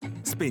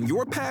Spin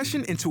your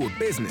passion into a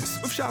business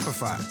with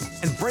Shopify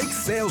and break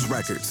sales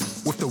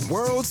records with the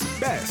world's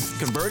best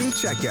converting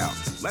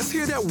checkout. Let's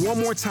hear that one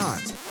more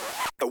time.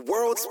 The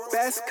world's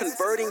best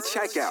converting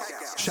checkout.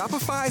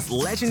 Shopify's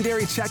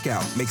legendary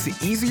checkout makes it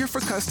easier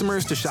for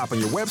customers to shop on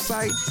your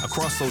website,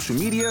 across social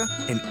media,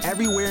 and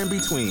everywhere in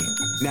between.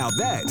 Now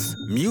that's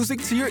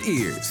music to your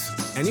ears.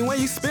 Any way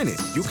you spin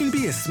it, you can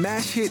be a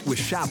smash hit with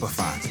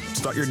Shopify.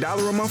 Start your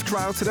 $1 a month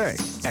trial today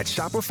at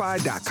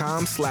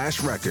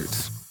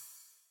shopify.com/records.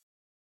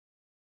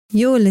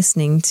 You're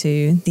listening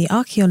to the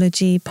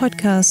Archaeology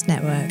Podcast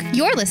Network.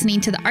 You're listening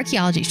to The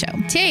Archaeology Show.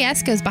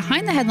 TAS goes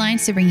behind the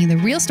headlines to bring you the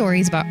real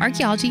stories about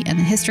archaeology and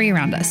the history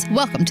around us.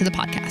 Welcome to the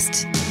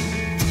podcast.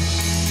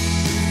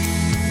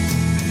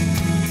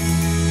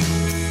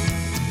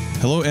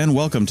 Hello and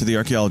welcome to The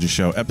Archaeology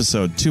Show,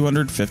 episode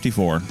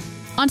 254.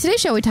 On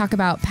today's show, we talk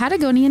about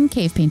Patagonian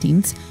cave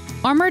paintings,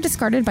 armor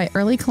discarded by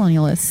early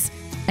colonialists,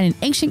 and an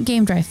ancient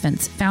game drive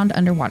fence found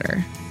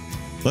underwater.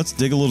 Let's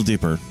dig a little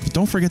deeper. But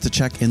don't forget to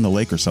check in the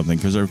lake or something,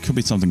 because there could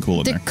be something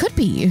cool in there. There could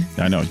be.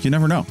 I know. You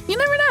never know. You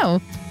never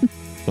know.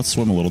 Let's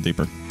swim a little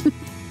deeper.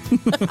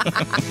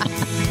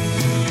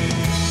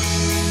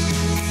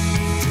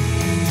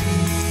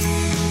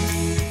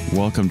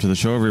 Welcome to the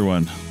show,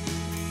 everyone.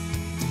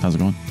 How's it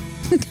going?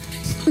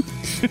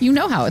 You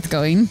know how it's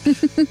going.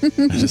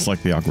 I just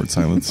like the awkward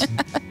silence.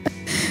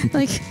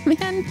 Like, man,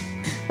 I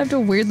have to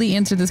weirdly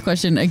answer this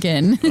question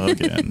again.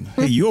 Again.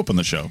 Hey, you open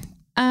the show.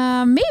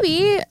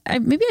 Maybe I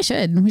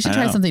should. We should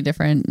try something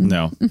different.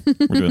 No,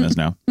 we're doing this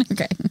now.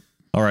 Okay.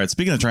 All right.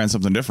 Speaking of trying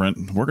something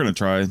different, we're going to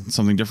try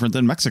something different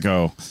than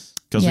Mexico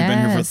because we've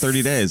been here for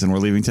 30 days and we're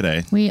leaving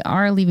today. We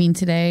are leaving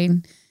today.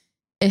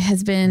 It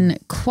has been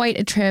quite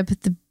a trip.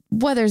 The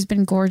weather's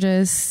been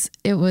gorgeous.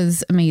 It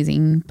was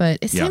amazing, but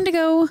it's time to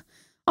go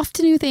off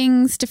to new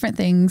things, different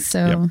things.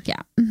 So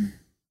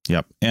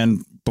Yep.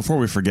 And before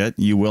we forget,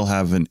 you will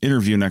have an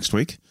interview next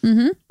week,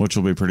 which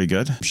will be pretty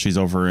good. She's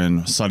over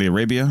in Saudi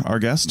Arabia, our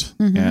guest,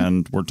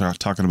 and we're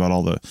talking about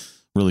all the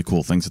really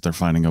cool things that they're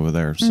finding over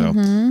there.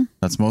 So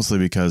that's mostly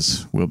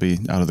because we'll be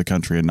out of the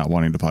country and not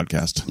wanting to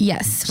podcast.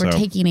 Yes, we're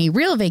taking a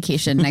real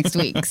vacation next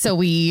week. So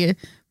we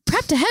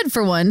prepped ahead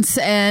for once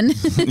and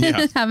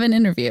have an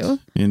interview.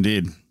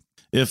 Indeed.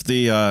 If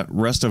the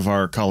rest of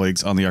our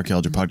colleagues on the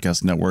Archaeology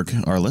Podcast Network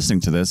are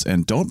listening to this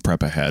and don't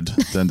prep ahead,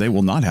 then they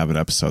will not have an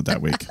episode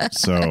that week.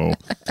 So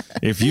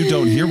if you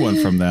don't hear one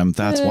from them,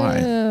 that's why.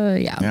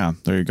 Yeah,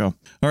 there you go.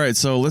 All right,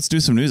 so let's do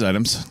some news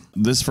items.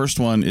 This first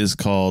one is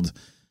called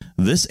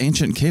This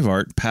Ancient Cave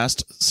Art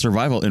Past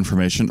Survival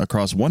Information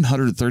Across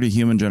 130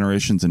 Human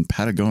Generations in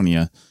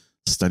Patagonia,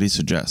 Study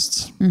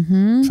Suggests.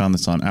 Found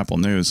this on Apple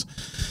News.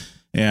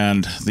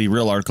 And the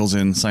real article's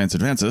in Science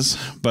Advances,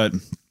 but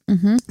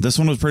this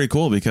one was pretty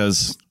cool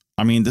because,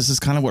 I mean, this is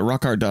kind of what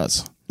rock art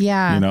does.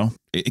 Yeah. You know,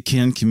 it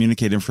can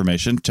communicate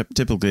information.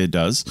 Typically it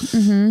does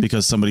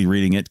because somebody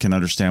reading it can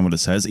understand what it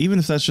says, even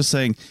if that's just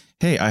saying,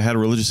 hey, I had a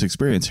religious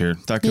experience here.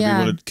 That could be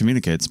what it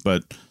communicates,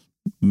 but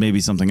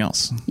maybe something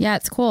else. Yeah,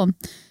 it's cool.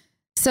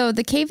 So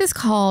the cave is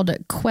called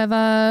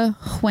Cueva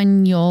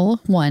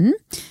Hueñol 1,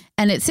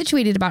 and it's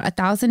situated about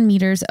 1,000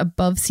 meters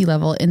above sea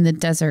level in the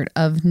desert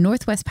of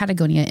northwest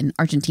Patagonia in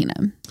Argentina.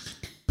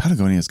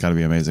 Patagonia's got to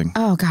be amazing.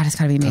 Oh, God, it's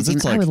got to be amazing.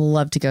 Like, I would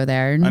love to go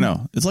there. I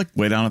know. It's like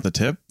way down at the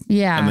tip.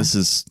 Yeah. And this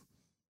is,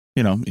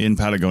 you know, in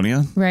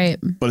Patagonia. Right.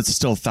 But it's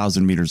still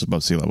 1,000 meters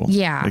above sea level.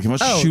 Yeah. Like it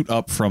must shoot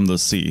up from the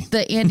sea.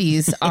 The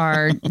Andes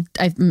are,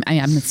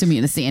 I'm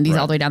assuming it's the Andes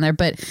all the way down there,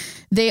 but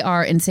they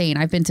are insane.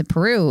 I've been to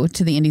Peru,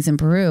 to the Andes in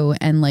Peru,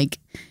 and like...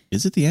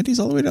 Is it the Andes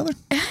all the way down there?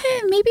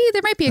 Maybe.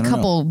 There might be a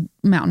couple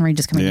mountain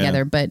ranges coming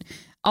together, but...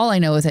 All I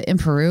know is that in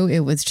Peru, it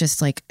was just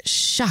like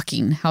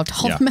shocking how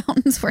tall the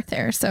mountains were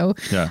there. So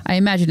I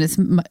imagine it's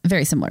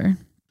very similar.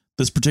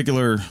 This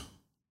particular,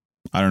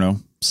 I don't know,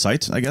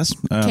 site, I guess.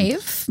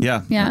 Cave?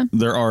 Yeah.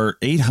 There are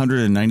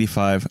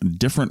 895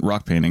 different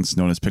rock paintings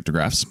known as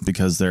pictographs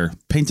because they're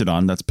painted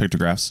on. That's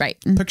pictographs. Right.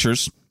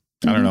 Pictures.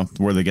 I don't know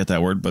where they get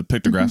that word, but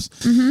pictographs.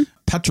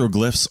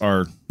 Petroglyphs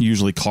are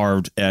usually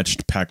carved,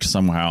 etched, pecked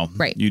somehow.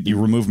 Right. You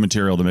remove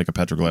material to make a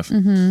petroglyph.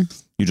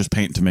 You just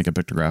paint to make a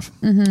pictograph.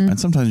 And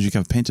sometimes you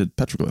can have painted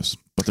petroglyphs,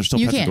 but they're still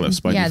petroglyphs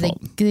by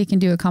default. They can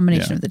do a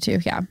combination of the two.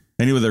 Yeah.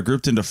 Anyway, they're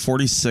grouped into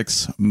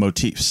 46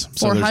 motifs.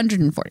 So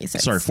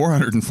 446.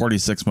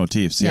 446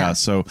 motifs. Yeah.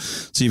 So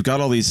you've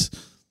got all these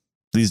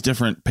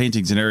different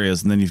paintings in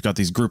areas, and then you've got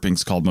these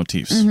groupings called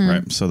motifs,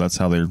 right? So that's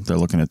how they're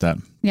looking at that.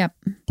 Yep.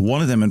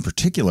 One of them in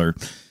particular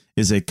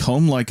is a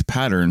comb-like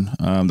pattern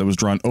that was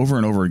drawn over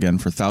and over again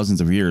for thousands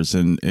of years.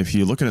 And if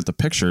you look at the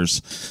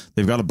pictures,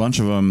 they've got a bunch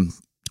of them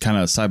kind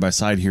of side by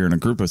side here in a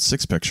group of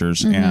 6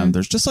 pictures, and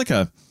there's just like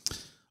a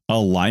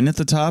line at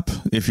the top.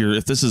 If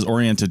this is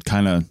oriented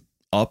kind of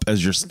up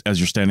as you're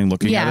standing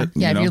looking at it.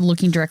 Yeah, if you're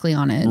looking directly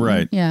on it.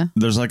 Right. Yeah.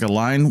 There's like a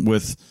line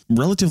with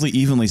relatively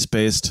evenly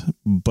spaced,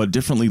 but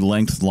differently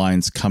length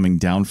lines coming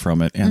down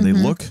from it. And they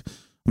look,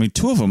 I mean,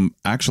 2 of them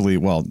actually,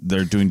 well,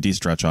 they're doing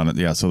de-stretch on it.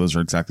 Yeah. So those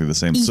are exactly the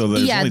same. So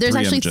there's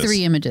actually images.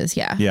 3 images.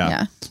 Yeah.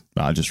 Yeah.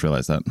 I just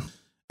realized that.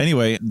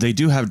 Anyway, they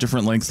do have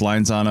different length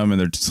lines on them, and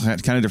they're just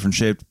kind of different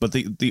shaped. But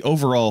the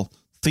overall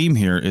theme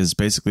here is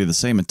basically the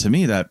same. And to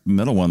me, that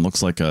middle one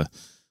looks like a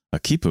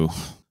quipu,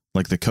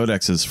 like the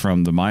codexes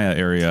from the Maya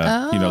area.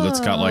 That's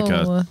got like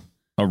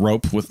a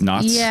rope with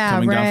knots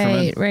coming down from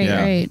it.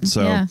 Right.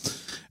 So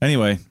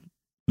anyway,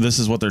 this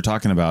is what they're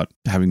talking about,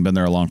 having been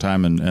there a long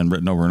time and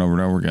written over and over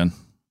and over again.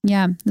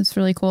 Yeah, that's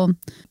really cool.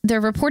 They're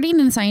reporting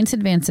in Science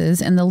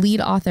Advances, and the lead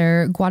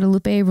author,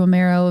 Guadalupe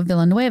Romero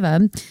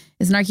Villanueva,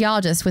 is an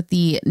archaeologist with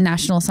the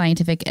National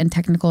Scientific and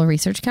Technical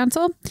Research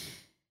Council.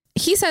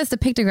 He says the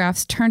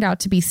pictographs turned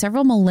out to be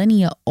several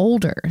millennia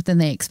older than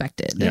they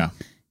expected. Yeah,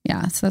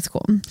 so that's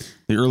cool.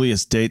 The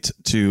earliest date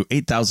to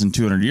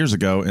 8,200 years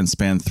ago and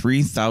spanned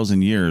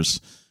 3,000 years,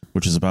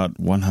 which is about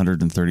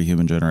 130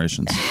 human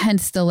generations.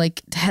 Hence the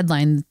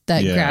headline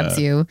that grabs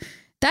you.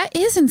 That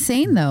is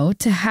insane, though,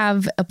 to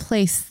have a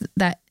place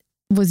that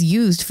was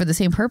used for the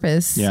same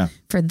purpose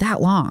for that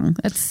long.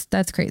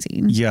 That's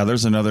crazy. Yeah,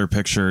 there's another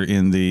picture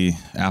in the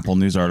Apple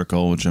News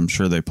article, which I'm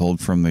sure they pulled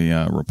from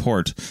the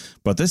report.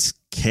 But this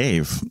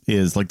cave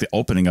is like the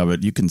opening of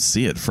it. You can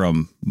see it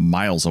from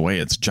miles away.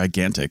 It's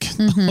gigantic.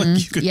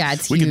 Mm-hmm.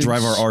 It's we huge. could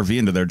drive our RV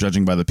into there,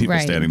 judging by the people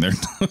standing there.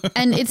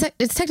 And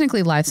it's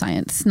technically Live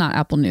Science, not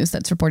Apple News,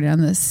 that's reporting on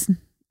this.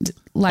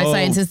 Live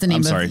Science is the name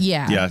I'm sorry.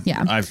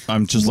 of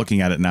I'm just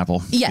looking at it in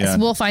Apple. Yes,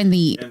 we'll find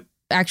the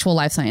actual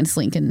Live Science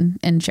link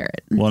and share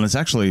it. Well, and it's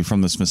actually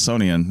from the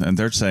Smithsonian, and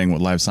they're saying what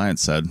Live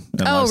Science said.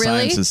 And Live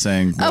Science is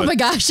saying oh my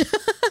gosh.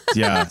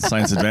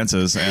 Science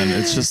Advances, and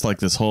it's just like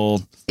this whole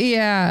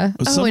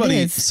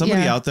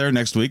somebody out there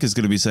next week is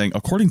going to be saying,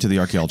 according to the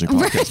Archaeology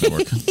Podcast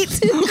Network,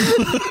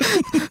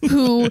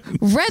 who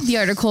read the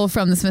article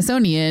from the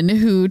Smithsonian,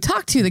 who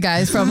talked to the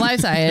guys from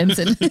Live Science,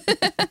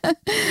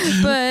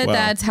 but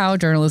that's how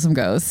journalism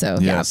goes. So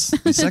yes,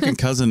 the second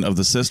cousin of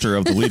the sister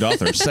of the lead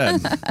author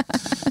said.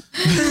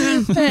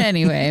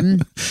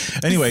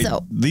 Anyway,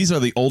 these are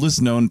the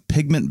oldest known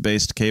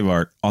pigment-based cave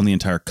art on the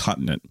entire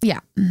continent. Yeah.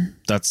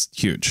 That's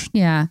huge.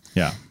 Yeah.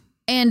 Yeah.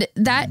 And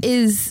that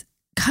is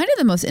kind of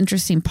the most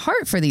interesting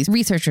part for these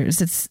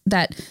researchers. It's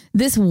that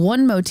this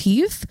one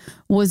motif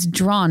was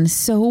drawn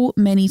so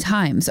many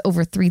times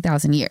over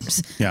 3,000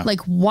 years. Yeah.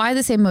 Like, why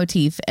the same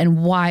motif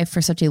and why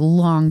for such a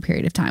long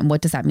period of time?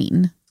 What does that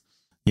mean?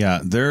 Yeah,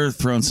 they're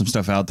throwing some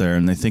stuff out there,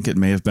 and they think it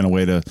may have been a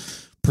way to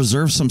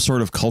preserve some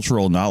sort of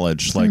cultural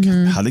knowledge, like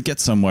how to get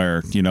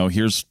somewhere,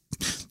 here's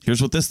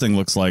what this thing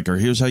looks like, or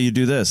here's how you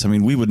do this. I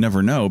mean, we would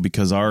never know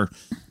because our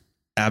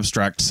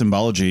abstract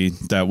symbology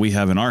that we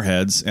have in our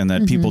heads and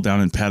that people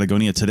down in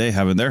Patagonia today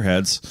have in their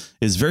heads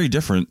is very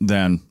different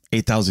than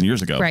 8,000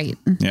 years ago. Right.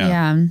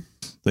 Yeah.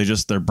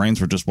 Their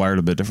brains were just wired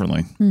a bit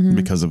differently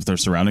because of their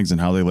surroundings and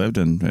how they lived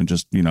and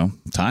just,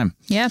 time.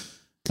 Yeah.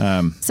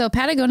 So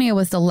Patagonia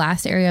was the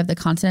last area of the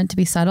continent to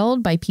be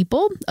settled by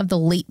people of the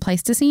late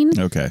Pleistocene.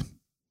 Okay.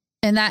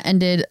 And that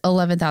ended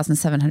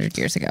 11,700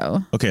 years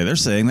ago. Okay, they're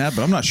saying that,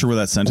 but I'm not sure where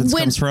that sentence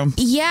comes from.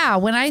 Yeah,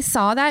 when I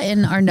saw that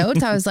in our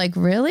notes, I was like,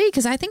 really?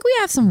 Because I think we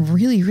have some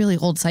really, really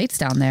old sites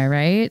down there,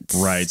 right?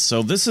 Right.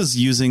 So this is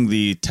using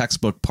the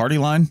textbook party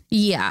line.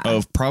 Yeah.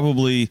 Of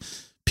probably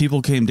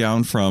people came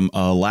down from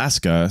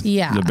Alaska,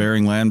 the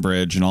Bering Land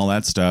Bridge and all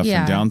that stuff,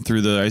 and down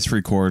through the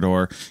ice-free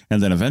corridor,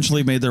 and then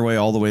eventually made their way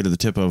all the way to the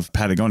tip of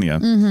Patagonia.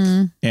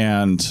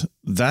 And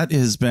that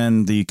has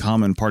been the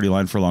common party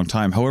line for a long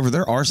time. However,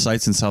 there are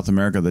sites in South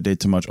America that date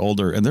to much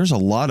older, and there's a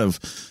lot of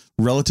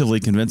relatively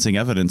convincing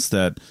evidence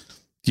that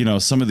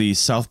some of the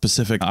South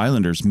Pacific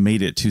Islanders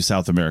made it to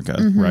South America,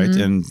 right?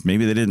 And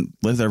maybe they didn't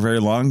live there very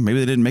long. Maybe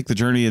they didn't make the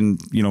journey, and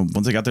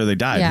once they got there, they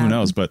died. Who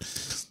knows? But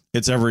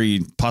it's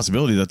every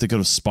possibility that they could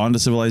have spawned a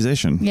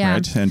civilization,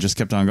 right? And just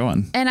kept on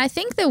going. And I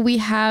think that we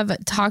have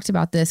talked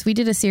about this. We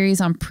did a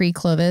series on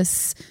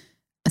pre-Clovis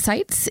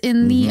sites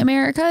in the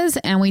Americas,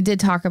 and we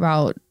did talk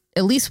about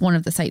at least one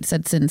of the sites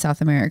that's in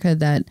South America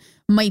that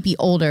might be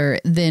older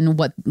than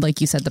what,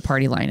 like you said, the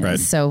party line is. Right.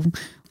 So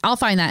I'll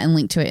find that and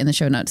link to it in the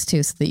show notes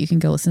too, so that you can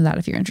go listen to that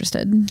if you're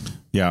interested.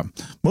 Yeah.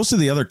 Most of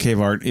the other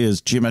cave art is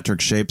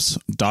geometric shapes,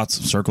 dots,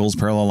 circles,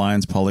 parallel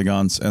lines,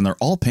 polygons, and they're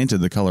all painted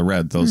the color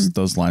red,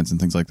 those lines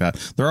and things like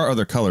that. There are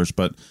other colors,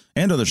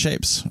 and other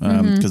shapes,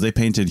 because they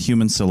painted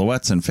human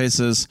silhouettes and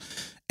faces,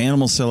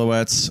 animal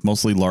silhouettes,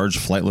 mostly large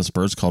flightless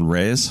birds called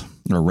rays,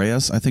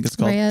 I think it's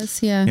called.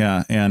 Rays, yeah.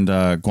 Yeah, and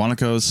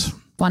guanacos.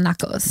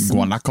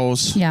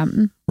 Guanacos. Yeah.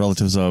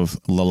 Relatives of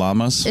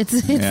llamas.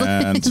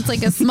 It's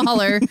like a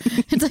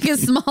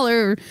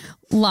smaller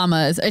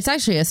llama. It's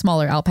actually a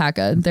smaller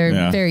alpaca.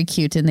 They're very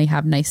cute and they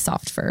have nice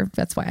soft fur.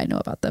 That's why I know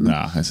about them.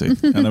 Ah, I see.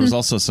 And there was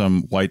also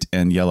some white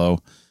and yellow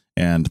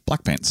and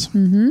black paints.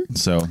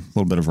 So a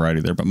little bit of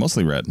variety there, but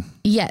mostly red.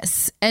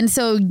 Yes. And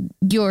so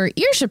your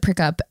ear should prick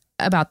up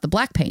about the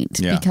black paint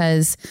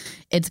because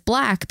it's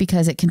black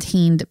because it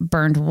contained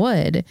burned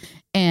wood.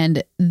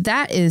 And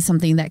that is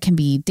something that can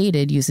be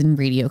dated using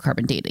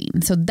radiocarbon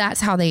dating. So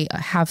that's how they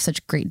have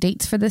such great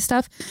dates for this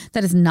stuff.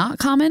 That is not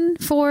common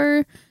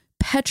for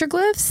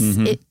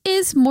petroglyphs. It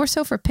is more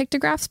so for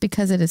pictographs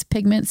because it is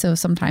pigment. So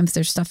sometimes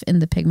there's stuff in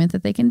the pigment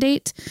that they can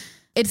date.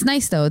 It's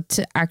nice, though,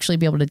 to actually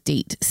be able to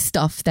date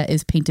stuff that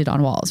is painted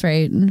on walls,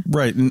 right?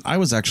 Right. And I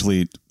was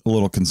actually a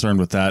little concerned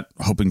with that,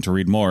 hoping to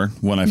read more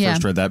when I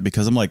first read that,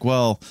 because I'm like,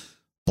 well,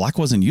 black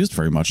wasn't used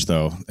very much,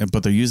 though.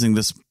 But they're using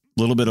this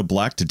little bit of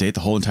black to date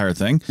the whole entire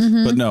thing.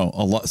 But no,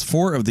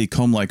 4 of the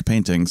comb-like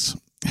paintings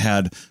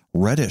had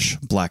reddish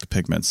black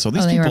pigments. So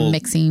these people were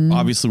mixing.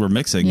 Obviously were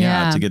mixing,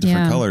 to get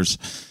different colors.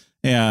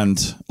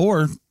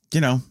 Or,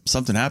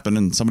 something happened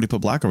and somebody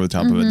put black over the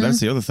top of it. That's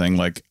the other thing.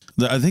 Like,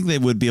 I think they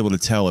would be able to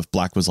tell if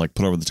black was like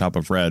put over the top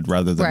of red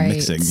rather than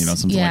mixing,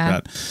 something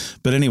like that.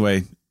 But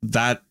anyway,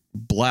 that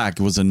black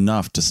was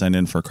enough to send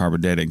in for carbon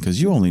dating, because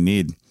you only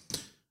need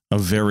a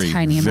very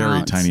tiny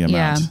amount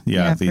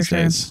these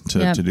days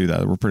to do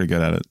that. We're pretty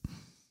good at it.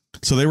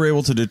 So they were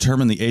able to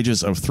determine the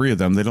ages of 3 of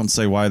them. They don't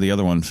say why the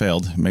other one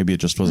failed. Maybe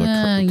it just was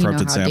a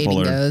corrupted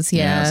sample or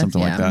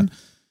something like that.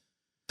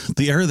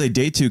 The era they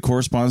date to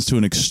corresponds to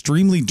an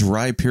extremely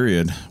dry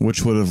period,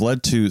 which would have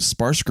led to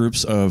sparse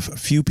groups of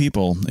few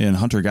people in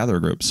hunter-gatherer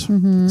groups.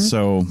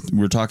 So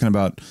we're talking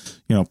about,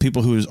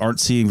 people who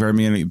aren't seeing very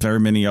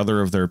many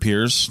other of their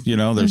peers.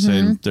 They're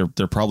saying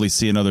they're probably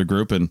see another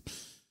group and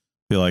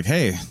be like,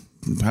 hey,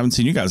 I haven't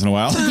seen you guys in a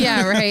while.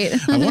 Yeah, right.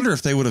 I wonder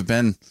if they would have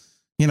been,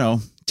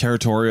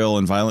 territorial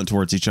and violent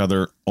towards each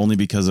other only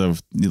because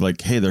of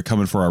like, hey, they're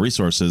coming for our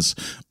resources,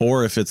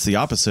 or if it's the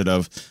opposite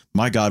of,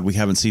 my God, we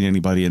haven't seen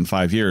anybody in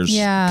 5 years.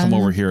 Come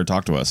over here and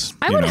talk to us.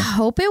 I would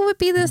hope it would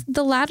be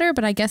the latter,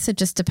 but I guess it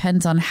just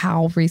depends on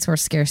how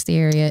resource scarce the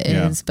area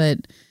is.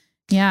 But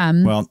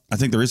well, I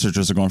think the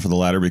researchers are going for the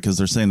latter, because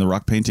they're saying the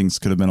rock paintings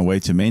could have been a way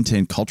to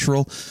maintain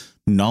cultural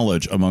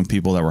knowledge among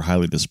people that were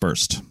highly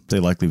dispersed. They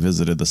likely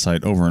visited the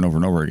site over and over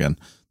and over again.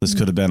 This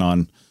could have been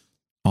on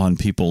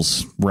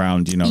people's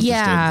round, just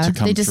to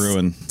come through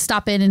and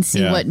stop in and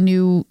see what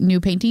new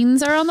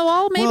paintings are on the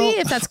wall. Maybe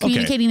if that's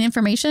communicating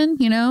information,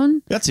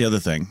 That's the other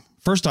thing.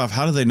 First off,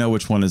 how do they know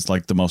which one is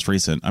like the most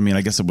recent? I mean,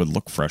 I guess it would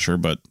look fresher,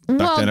 but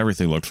back then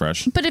everything looked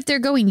fresh. But if they're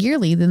going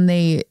yearly, then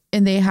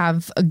they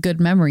have a good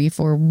memory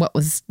for what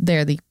was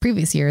there the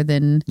previous year,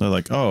 then they're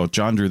like, oh,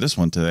 John drew this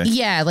one today.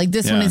 Yeah, like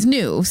this one is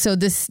new. So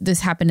this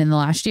happened in the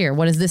last year.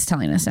 What is this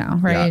telling us now?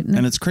 Right. Yeah.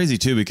 And it's crazy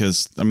too,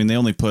 because I mean, they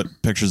only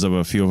put pictures of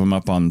a few of them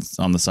up on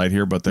the site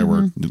here, but there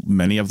were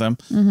many of them.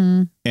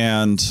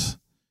 And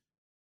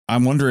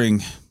I'm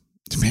wondering,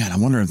 man, I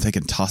wonder if they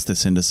can toss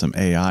this into some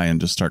AI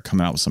and just start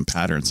coming out with some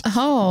patterns.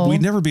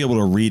 We'd never be able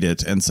to read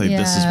it and say,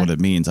 this is what it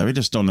means. I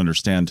just don't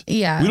understand.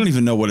 Yeah. We don't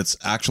even know what it's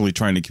actually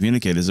trying to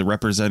communicate. Is it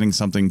representing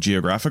something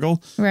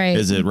geographical? Right.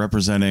 Is it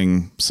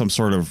representing some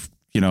sort of,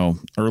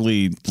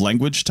 early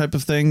language type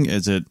of thing?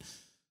 Is it,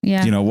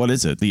 what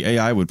is it? The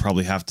AI would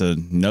probably have to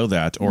know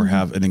that, or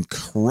have an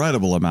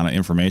incredible amount of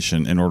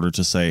information in order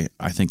to say,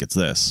 I think it's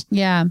this.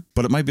 Yeah.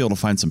 But it might be able to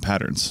find some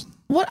patterns.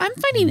 What I'm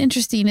finding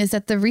interesting is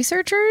that the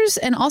researchers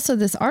and also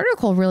this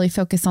article really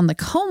focus on the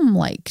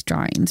comb-like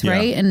drawings,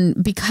 right?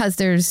 And because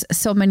there's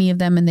so many of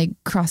them and they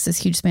cross this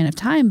huge span of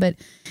time. But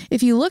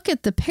if you look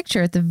at the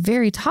picture at the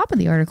very top of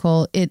the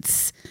article,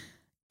 it's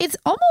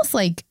almost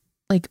like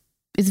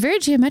it's very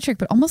geometric,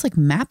 but almost like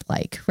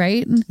map-like,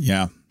 right?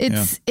 Yeah.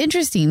 It's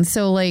interesting.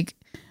 So I'm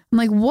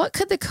like, what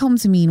could the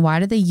combs mean? Why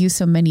did they use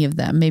so many of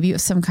them? Maybe it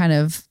was some kind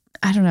of,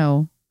 I don't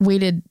know,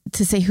 waited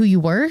to say who you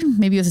were.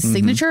 Maybe it was a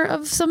signature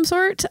of some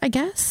sort, I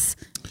guess.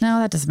 No,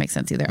 that doesn't make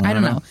sense either. I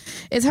don't know.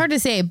 It's hard to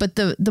say, but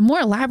the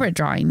more elaborate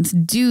drawings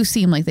do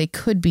seem like they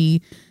could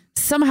be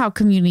somehow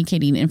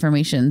communicating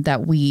information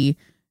that we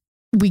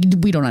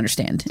don't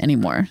understand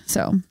anymore.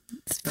 So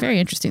it's very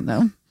interesting,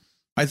 though.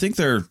 I think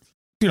they're,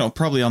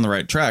 probably on the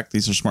right track.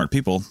 These are smart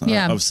people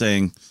of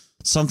saying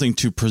something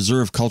to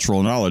preserve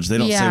cultural knowledge. They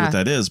don't say what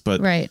that is,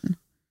 but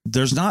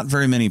there's not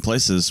very many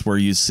places where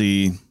you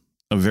see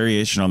a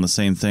variation on the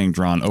same thing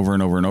drawn over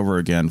and over and over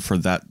again for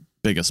that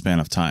big a span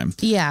of time.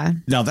 Yeah.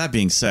 Now, that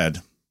being said,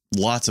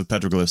 lots of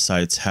petroglyph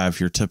sites have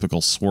your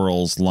typical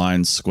swirls,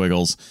 lines,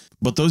 squiggles,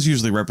 but those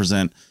usually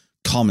represent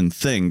common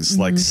things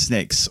like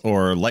snakes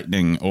or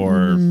lightning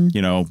or,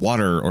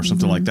 water or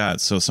something like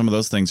that. So some of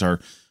those things are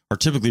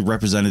typically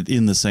represented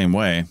in the same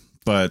way,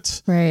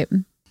 but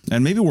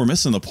and maybe we're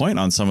missing the point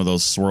on some of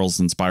those swirls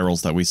and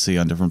spirals that we see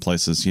on different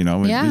places,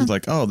 It's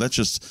like, oh, that's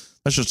just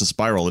a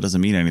spiral. It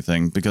doesn't mean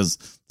anything, because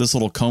this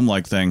little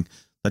comb-like thing,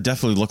 that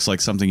definitely looks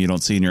like something you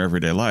don't see in your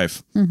everyday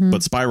life.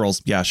 But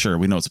spirals, yeah, sure,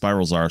 we know what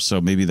spirals are.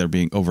 So maybe they're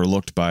being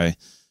overlooked by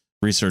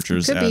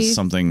researchers as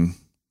something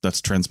that's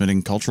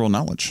transmitting cultural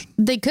knowledge.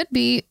 They could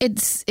be.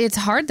 It's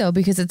hard, though,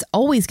 because it's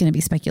always going to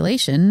be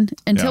speculation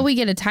until we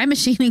get a time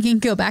machine and can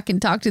go back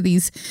and talk to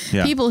these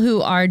people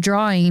who are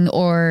drawing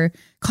or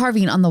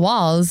carving on the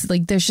walls.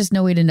 Like, there's just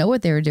no way to know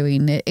what they were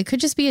doing. It could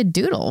just be a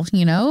doodle,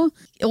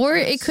 or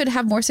it could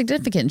have more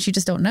significance. You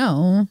just don't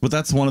know. But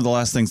that's one of the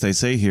last things they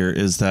say here,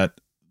 is that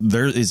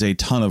there is a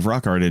ton of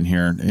rock art in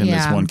here in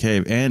this one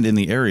cave and in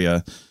the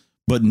area,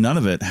 but none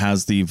of it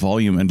has the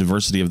volume and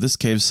diversity of this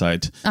cave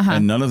site.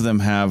 And none of them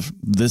have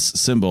this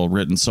symbol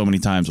written so many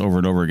times over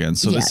and over again.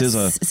 So this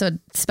is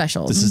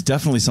special. This is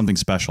definitely something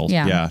special.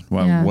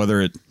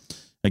 Whether it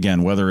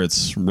again, whether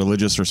it's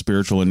religious or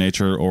spiritual in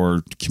nature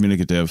or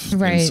communicative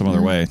in some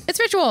other way. It's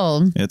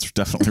ritual. It's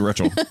definitely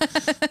ritual.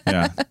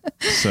 Yeah.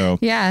 So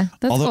yeah,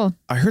 that's cool.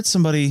 I heard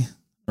somebody,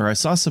 or I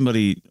saw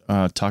somebody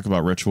talk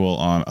about ritual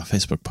on a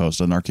Facebook post,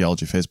 an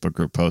archaeology Facebook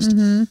group post.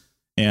 Mm-hmm.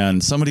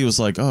 And somebody was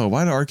like, oh,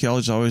 why do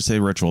archaeologists always say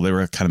ritual? They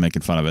were kind of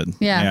making fun of it.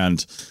 Yeah.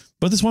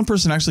 But this one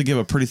person actually gave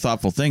a pretty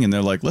thoughtful thing. And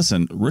they're like,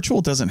 listen,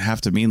 ritual doesn't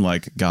have to mean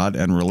like God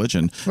and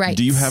religion. Right.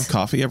 Do you have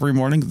coffee every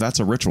morning? That's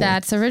a ritual.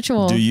 That's a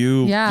ritual. Do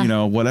you,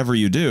 whatever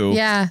you do.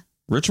 Yeah.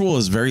 Ritual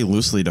is very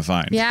loosely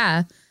defined.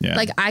 Yeah. Yeah.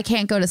 Like I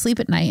can't go to sleep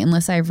at night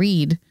unless I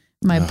read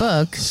my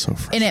book. So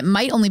and it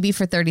might only be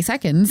for 30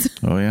 seconds.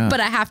 Oh, yeah.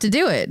 But I have to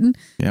do it.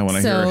 Yeah. When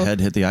I hear her head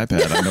hit the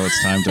iPad, I know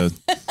it's time to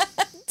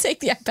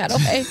take the iPad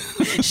away.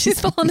 She's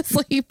falling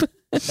asleep.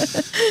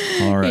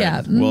 All right.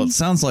 Yeah. Well, it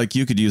sounds like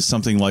you could use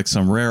something like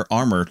some rare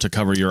armor to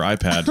cover your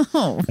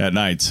iPad at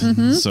night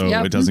so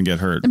it doesn't get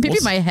hurt. And maybe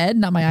my head,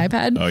 not my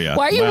iPad. Oh, yeah.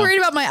 Why are you worried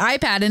about my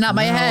iPad and not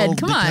my head?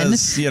 Come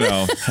because,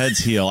 heads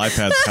heal.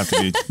 iPads have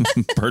to be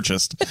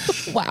purchased.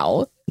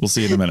 Wow. We'll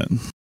see you in a minute.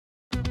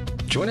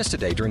 Join us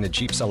today during the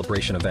Jeep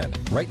Celebration event.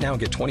 Right now,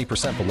 get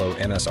 20% below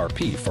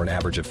MSRP for an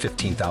average of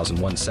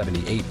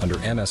 $15,178 under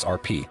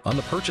MSRP on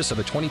the purchase of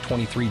a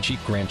 2023 Jeep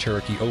Grand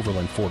Cherokee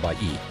Overland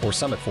 4xE or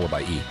Summit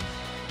 4xE.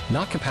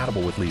 Not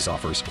compatible with lease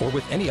offers or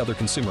with any other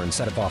consumer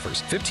incentive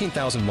offers.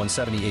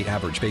 $15,178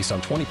 average based on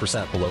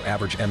 20% below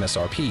average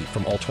MSRP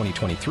from all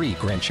 2023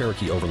 Grand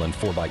Cherokee Overland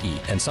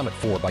 4xE and Summit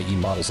 4xE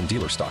models in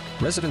dealer stock.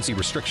 Residency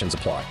restrictions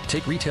apply.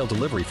 Take retail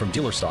delivery from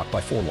dealer stock by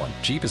 4/1.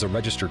 Jeep is a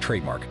registered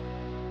trademark.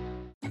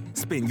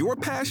 Spin your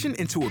passion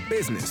into a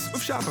business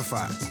with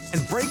Shopify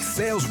and break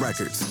sales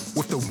records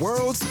with the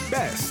world's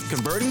best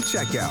converting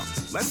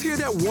checkout. Let's hear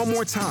that one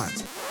more time.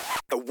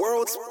 The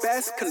world's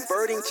best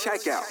converting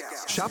checkout.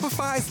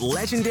 Shopify's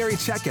legendary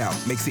checkout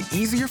makes it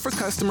easier for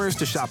customers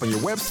to shop on your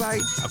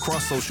website,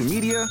 across social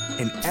media,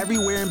 and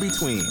everywhere in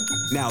between.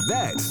 Now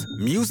that's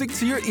music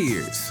to your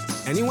ears.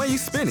 Any way you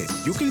spin it,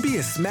 you can be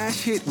a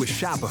smash hit with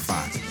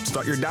Shopify.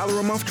 Start your $1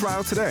 a month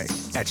trial today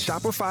at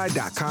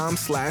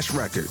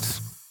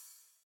shopify.com/records.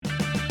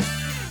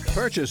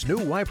 Purchase new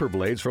wiper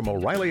blades from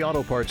O'Reilly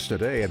Auto Parts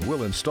today and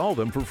we'll install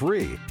them for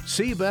free.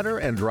 See better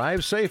and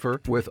drive safer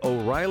with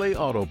O'Reilly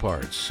Auto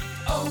Parts.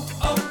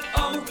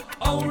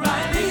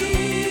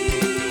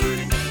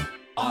 O'Reilly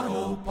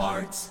Auto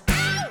Parts.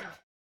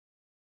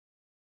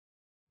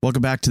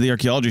 Welcome back to the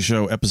Archaeology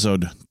Show,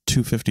 episode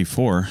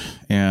 254.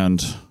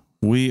 And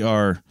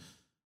we're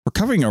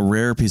covering a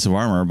rare piece of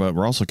armor, but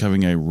we're also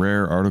covering a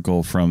rare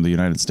article from the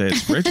United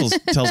States. Rachel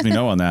tells me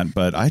no on that,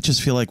 but I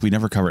just feel like we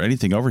never cover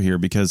anything over here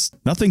because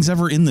nothing's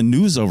ever in the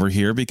news over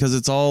here because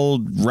it's all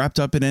wrapped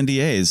up in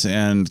NDAs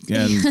and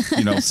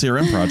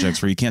CRM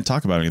projects where you can't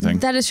talk about anything.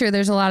 That is true.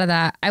 There's a lot of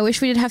that. I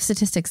wish we did have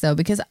statistics though,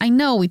 because I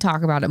know we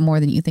talk about it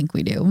more than you think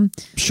we do.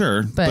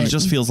 Sure, but it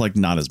just feels like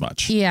not as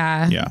much.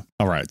 Yeah. Yeah.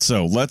 All right.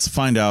 So let's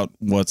find out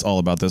what's all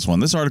about this one.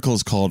 This article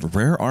is called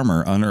Rare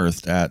Armor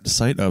Unearthed at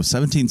Site of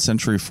 17th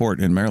Century Fort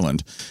in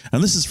Maryland.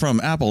 And this is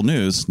from Apple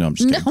News. No, I'm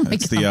just kidding.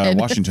 It's the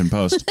Washington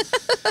Post.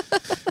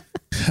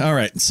 All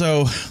right.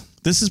 So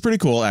this is pretty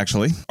cool,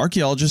 actually.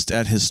 Archaeologists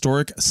at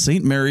historic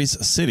St.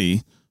 Mary's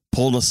City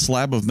pulled a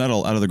slab of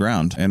metal out of the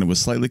ground, and it was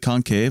slightly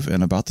concave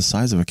and about the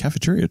size of a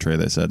cafeteria tray,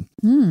 they said.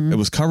 It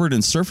was covered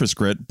in surface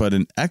grit, but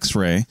an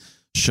X-ray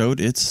showed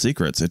its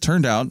secrets. It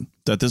turned out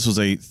that this was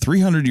a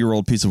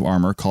 300-year-old piece of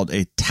armor called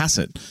a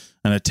tasset.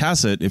 And a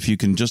tasset, if you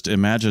can just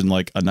imagine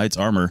like a knight's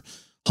armor,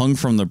 hung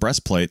from the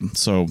breastplate.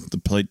 So the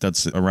plate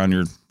that's around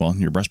your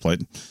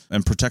breastplate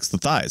and protects the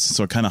thighs.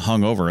 So it kind of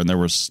hung over and there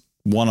was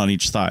one on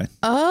each thigh.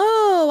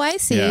 Oh, I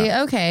see.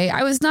 Yeah. Okay.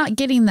 I was not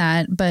getting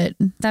that, but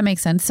that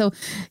makes sense. So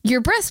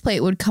your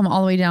breastplate would come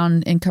all the way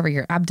down and cover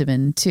your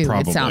abdomen too,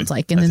 Probably. it sounds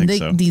like. And then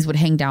these would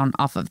hang down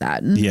off of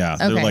that. Yeah.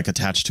 Okay. They're like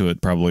attached to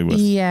it probably with.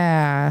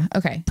 Yeah.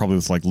 Okay. Probably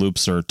with like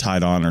loops or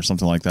tied on or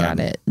something like that.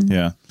 Got it.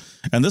 Yeah.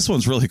 And this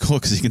one's really cool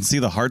because you can see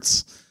the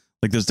hearts.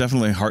 Like there's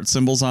definitely heart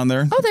symbols on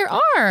there. Oh, there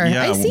are.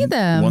 Yeah, I see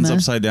them. One's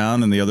upside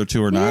down and the other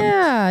two are not.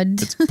 Yeah.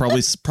 It's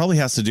probably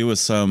has to do with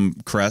some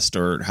crest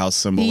or house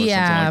symbol or something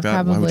like that.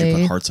 Probably. Why would you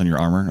put hearts on your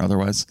armor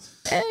otherwise?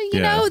 You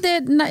know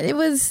that it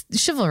was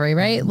chivalry,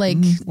 right? Like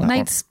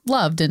knights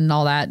loved and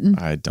all that.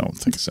 I don't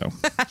think so.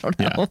 I don't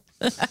know.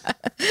 Yeah.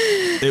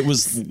 It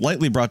was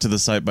lightly brought to the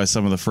site by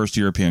some of the first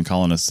European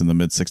colonists in the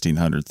mid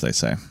 1600s, they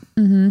say.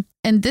 Mm-hmm.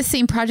 And this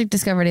same project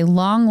discovered a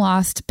long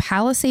lost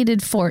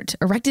palisaded fort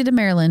erected in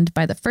Maryland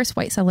by the first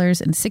white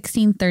settlers in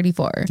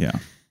 1634. Yeah.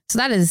 So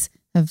that is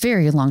a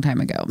very long time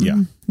ago.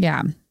 Yeah.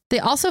 Yeah. They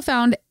also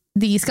found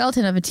the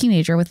skeleton of a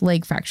teenager with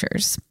leg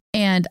fractures.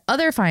 And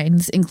other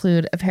finds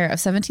include a pair of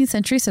 17th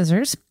century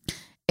scissors,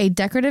 a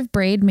decorative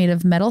braid made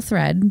of metal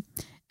thread,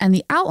 and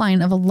the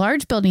outline of a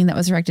large building that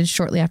was erected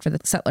shortly after the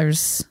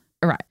settlers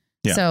arrived.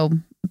 Yeah. So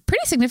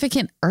pretty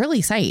significant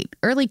early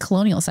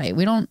colonial site.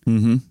 We don't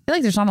feel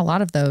like there's not a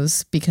lot of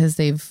those because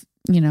they've,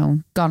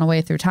 gone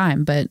away through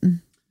time. But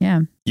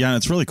yeah. Yeah. And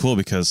it's really cool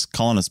because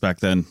colonists back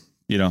then,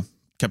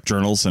 kept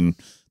journals and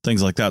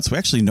things like that. So we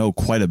actually know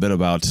quite a bit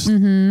about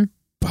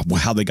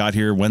how they got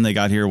here, when they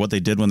got here, what they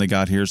did when they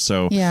got here.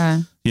 So,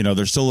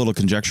 there's still a little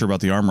conjecture about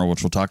the armor,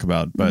 which we'll talk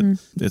about, but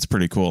it's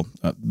pretty cool.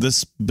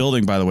 This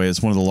building, by the way,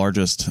 is one of the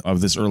largest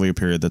of this earlier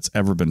period that's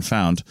ever been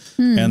found.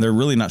 And they're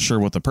really not sure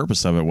what the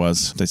purpose of it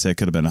was. They say it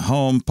could have been a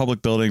home,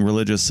 public building,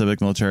 religious,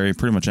 civic, military,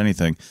 pretty much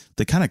anything.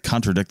 They kind of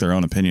contradict their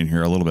own opinion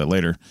here a little bit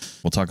later.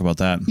 We'll talk about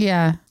that.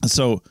 Yeah.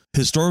 So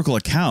historical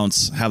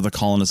accounts have the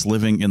colonists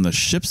living in the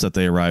ships that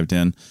they arrived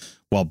in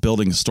while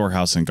building a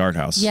storehouse and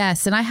guardhouse.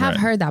 Yes, and I have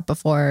heard that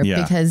before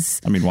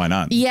because... I mean, why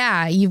not?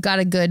 Yeah, you've got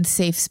a good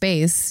safe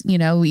space,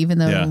 even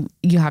though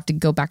you have to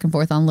go back and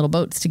forth on little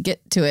boats to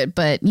get to it.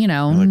 But,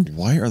 Like,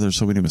 why are there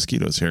so many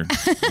mosquitoes here?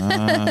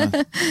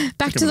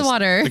 Back to the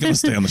water. They're going to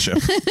stay on the ship.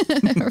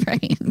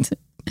 Right.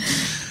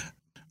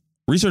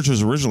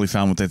 Researchers originally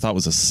found what they thought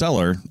was a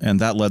cellar, and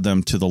that led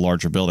them to the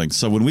larger building.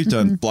 So when we've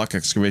done block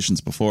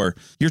excavations before,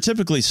 you're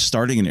typically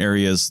starting in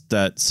areas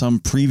that some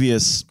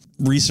previous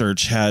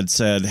research had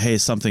said, hey,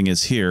 something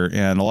is here.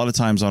 And a lot of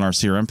times on our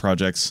CRM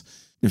projects,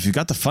 if you've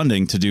got the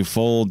funding to do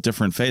full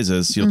different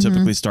phases, you'll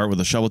typically start with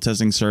a shovel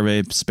testing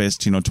survey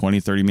spaced, 20,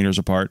 30 meters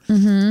apart.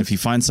 If you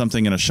find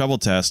something in a shovel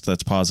test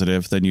that's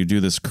positive, then you do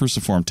this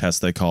cruciform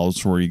test, they call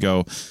it, where you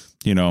go,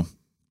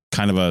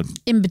 kind of a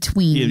in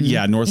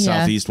between. North,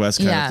 south, east, west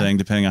kind of thing,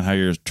 depending on how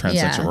your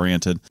transects are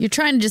oriented. You're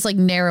trying to just like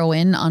narrow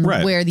in on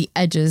where the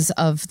edges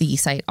of the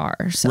site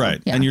are. So,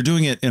 right. And you're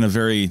doing it in a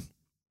very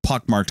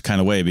pockmarked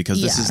kind of way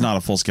because this is not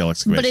a full scale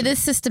excavation. But it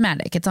is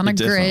systematic. It's on a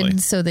grid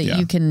so that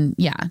you can,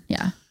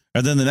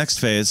 And then the next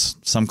phase,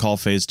 some call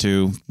phase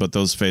 2, but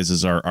those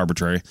phases are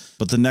arbitrary.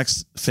 But the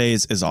next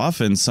phase is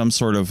often some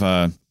sort of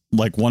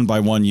like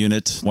 1x1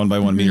 unit,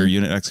 1x1 meter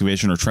unit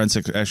excavation or trench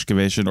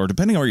excavation, or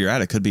depending on where you're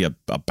at, it could be a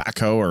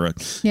backhoe or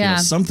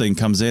something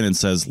comes in and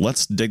says,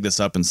 let's dig this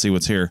up and see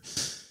what's here.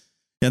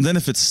 And then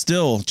if it's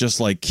still just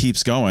like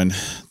keeps going,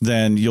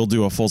 then you'll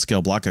do a full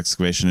scale block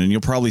excavation and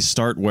you'll probably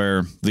start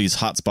where these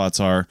hot spots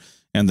are.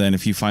 And then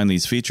if you find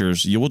these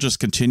features, you will just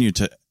continue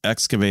to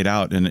excavate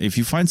out. And if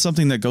you find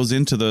something that goes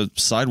into the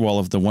sidewall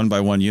of the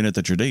 1x1 unit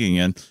that you're digging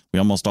in, we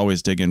almost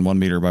always dig in 1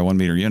 meter by 1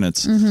 meter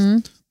units.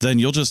 Then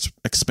you'll just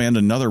expand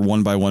another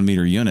 1x1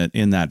 meter unit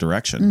in that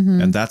direction.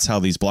 And that's how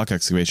these block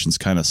excavations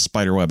kind of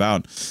spider web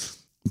out.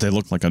 They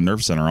look like a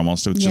nerve center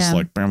almost. It's just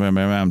like bam, bam,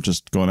 bam, bam,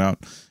 just going out.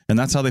 And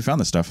that's how they found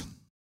this stuff.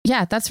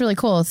 Yeah, that's really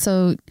cool.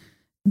 So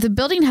the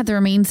building had the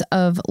remains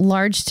of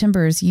large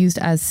timbers used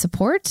as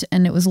support,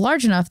 and it was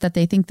large enough that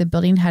they think the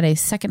building had a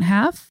second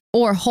half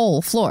or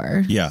whole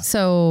floor. Yeah.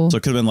 So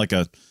it could have been like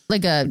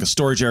a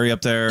storage area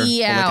up there.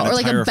 Yeah, or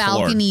like a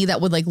balcony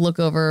that would like look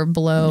over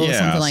below,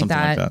 something like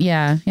that.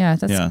 Yeah,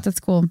 that's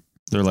cool.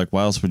 They're like,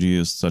 why else would you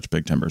use such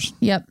big timbers?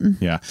 Yep.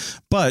 Yeah.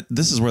 But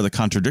this is where the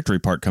contradictory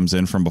part comes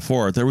in from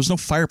before. There was no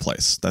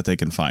fireplace that they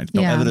can find.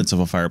 No evidence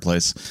of a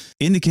fireplace,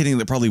 indicating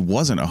that probably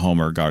wasn't a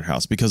home or a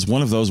guardhouse because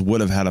one of those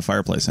would have had a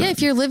fireplace in it. Yeah,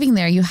 if you're living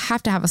there, you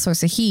have to have a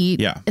source of heat.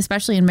 Yeah.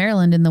 Especially in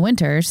Maryland in the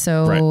winter.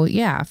 So,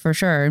 yeah, for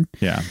sure.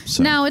 Yeah.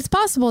 So. Now, it's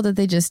possible that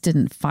they just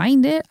didn't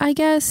find it, I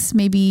guess.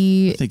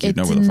 Maybe. I think you'd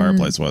know where the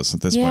fireplace was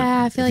at this point.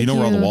 Yeah, I feel like you know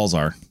where all the walls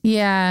are.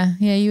 Yeah.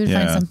 Yeah, you would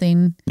find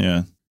something.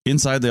 Yeah.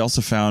 Inside, they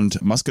also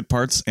found musket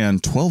parts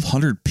and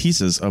 1,200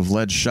 pieces of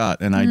lead shot.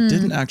 And I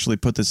didn't actually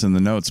put this in the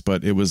notes,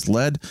 but it was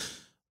lead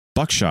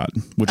buckshot,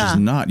 which is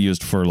not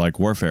used for like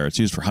warfare. It's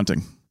used for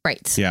hunting.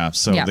 Right. Yeah.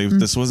 So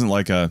this wasn't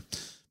like a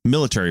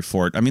military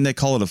fort. I mean, they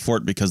call it a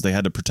fort because they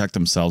had to protect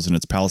themselves and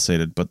it's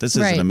palisaded, but this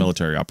isn't a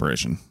military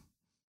operation.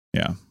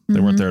 Yeah. They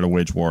weren't there to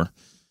wage war.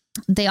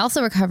 They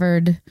also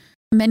recovered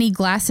many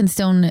glass and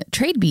stone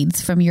trade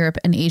beads from Europe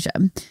and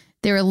Asia.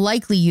 They were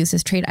likely used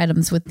as trade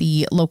items with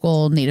the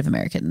local Native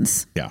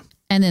Americans. Yeah.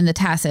 And then the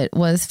tasset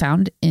was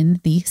found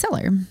in the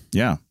cellar.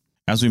 Yeah.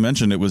 As we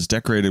mentioned, it was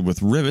decorated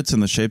with rivets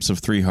in the shapes of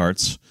 3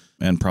 hearts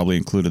and probably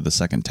included the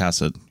second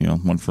tasset,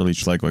 one for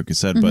each leg, like we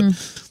said. But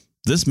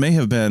this may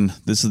have been,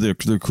 this is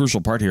the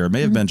crucial part here, it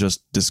may have been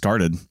just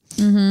discarded.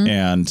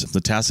 And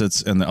the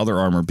tassets and the other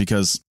armor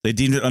because they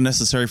deemed it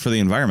unnecessary for the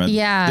environment.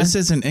 Yeah. This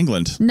isn't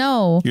England.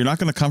 No. You're not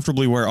going to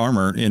comfortably wear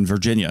armor in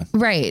Virginia.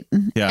 Right.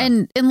 Yeah.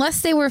 And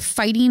unless they were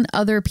fighting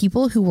other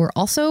people who were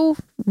also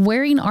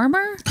wearing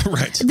armor.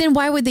 Right. Then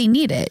why would they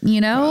need it?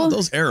 Well,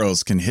 those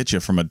arrows can hit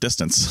you from a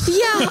distance.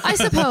 Yeah, I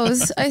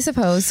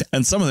suppose.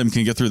 And some of them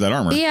can get through that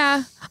armor.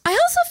 Yeah. I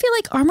also feel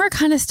like armor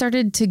kind of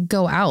started to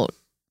go out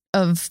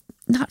of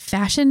not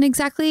fashion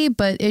exactly,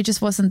 but it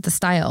just wasn't the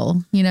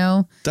style,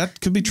 That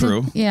could be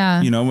true.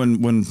 Yeah.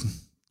 When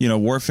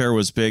warfare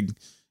was big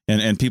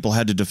and people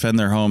had to defend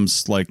their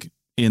homes like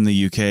in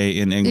the UK,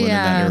 in England, in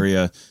that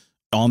area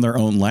on their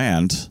own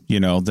land,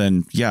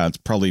 then it's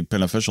probably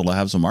beneficial to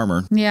have some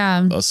armor.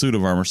 Yeah. A suit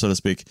of armor, so to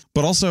speak.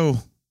 But also,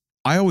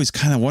 I always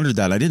kind of wondered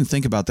that. I didn't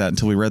think about that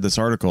until we read this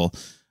article.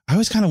 I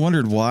always kind of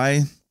wondered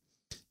why,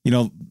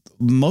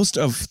 most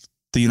of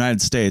the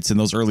United States in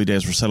those early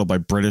days were settled by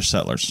British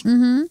settlers.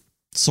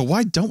 So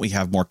why don't we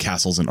have more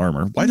castles and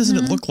armor? Why doesn't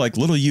it look like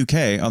little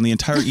UK on the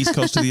entire east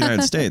coast of the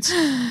United States?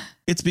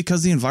 It's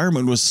because the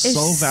environment was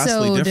so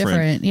vastly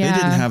different. Yeah. They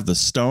didn't have the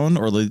stone,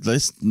 or at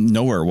least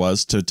nowhere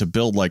was to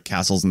build like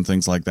castles and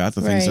things like that,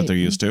 the things that they're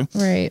used to.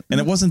 Right. And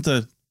it wasn't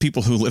the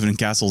people who lived in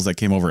castles that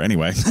came over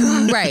anyway.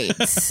 Right.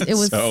 It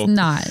was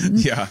not.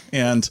 Yeah.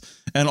 And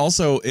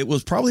also it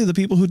was probably the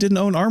people who didn't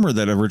own armor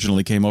that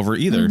originally came over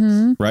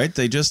either. Right.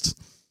 It just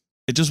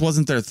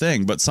wasn't their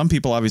thing. But some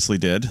people obviously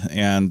did.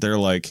 And they're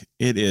like,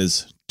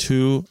 it's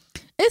too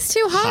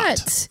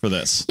hot for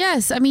this.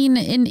 Yes. I mean,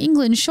 in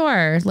England,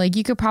 sure. Like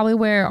you could probably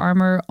wear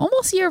armor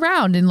almost year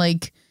round, and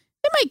like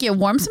it might get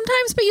warm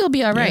sometimes, but you'll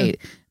be all right.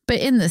 But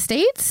in the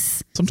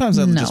States, sometimes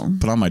I'd just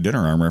put on my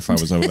dinner armor if I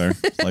was over there,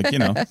 like,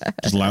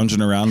 just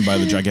lounging around by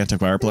the gigantic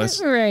fireplace.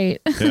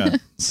 Right. Yeah.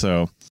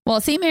 So. Well,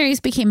 St.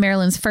 Mary's became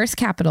Maryland's first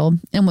capital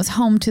and was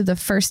home to the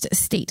first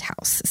state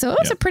house. So it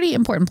was a pretty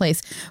important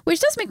place, which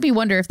does make me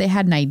wonder if they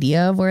had an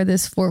idea of where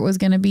this fort was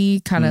going to be,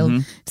 kind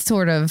of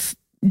sort of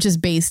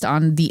just based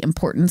on the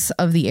importance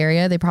of the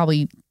area. They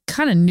probably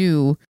kind of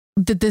knew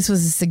that this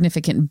was a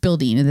significant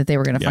building and that they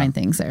were going to find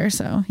things there.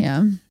 So,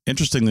 yeah.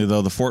 Interestingly,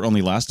 though, the fort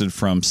only lasted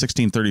from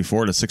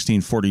 1634 to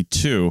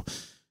 1642.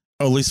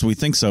 At least we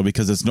think so,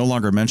 because it's no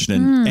longer mentioned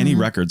in any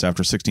records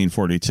after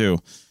 1642.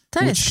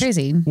 That is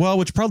crazy. Well,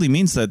 which probably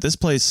means that this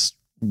place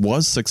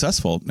was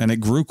successful and it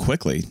grew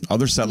quickly.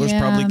 Other settlers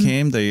probably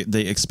came.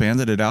 They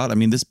expanded it out. I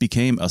mean, this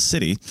became a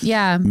city.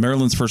 Yeah.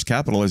 Maryland's first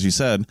capital, as you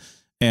said,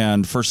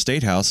 and first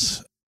state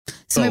house.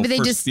 So maybe they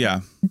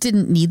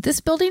didn't need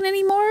this building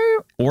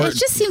anymore. Or it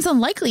just seems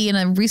unlikely in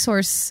a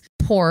resource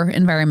poor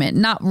environment.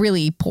 Not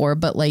really poor,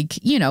 but like,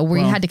 where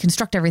you had to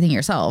construct everything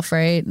yourself,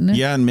 right?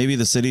 Yeah, and maybe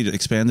the city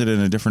expanded in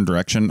a different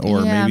direction,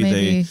 or maybe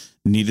they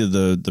needed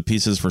the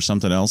pieces for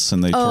something else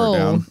and they tore it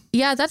down.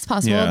 Yeah, that's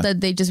possible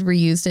that they just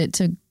reused it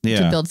to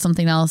build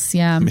something else.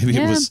 Yeah. Maybe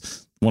it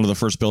was one of the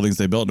first buildings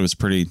they built. It was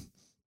pretty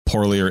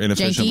poorly or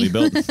inefficiently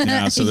built.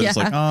 Yeah. So it's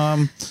like,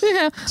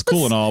 it's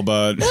cool and all,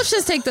 but let's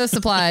just take those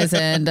supplies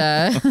and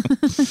that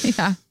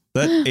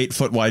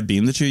 8-foot wide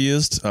beam that you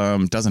used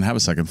doesn't have a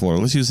second floor.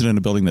 Let's use it in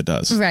a building that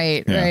does.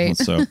 Right. Right.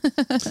 So,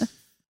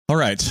 all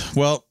right.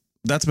 Well,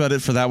 that's about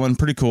it for that one.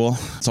 Pretty cool.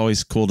 It's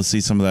always cool to see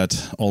some of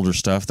that older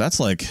stuff. That's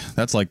like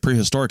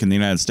prehistoric in the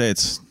United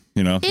States.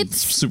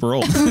 It's super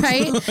old.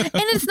 Right. And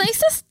it's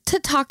nice to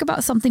talk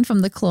about something from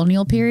the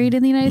colonial period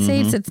in the United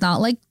States. It's not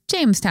like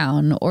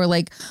Jamestown or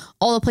like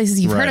all the places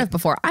you've heard of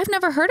before. I've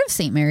never heard of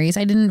St. Mary's.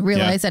 I didn't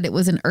realize that it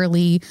was an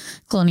early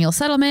colonial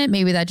settlement.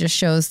 Maybe that just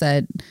shows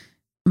that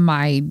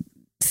my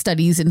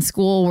studies in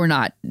school were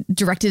not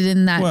directed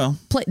in that. I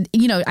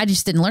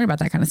just didn't learn about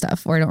that kind of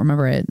stuff, or I don't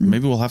remember it.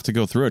 Maybe we'll have to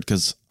go through it,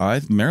 because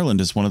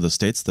Maryland is one of the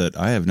states that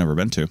I have never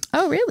been to.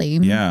 Oh, really?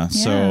 Yeah.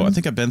 So I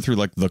think I've been through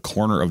like the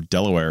corner of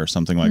Delaware or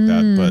something like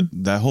that, but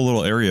that whole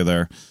little area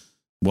there,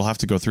 we'll have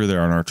to go through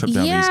there on our trip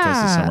down the East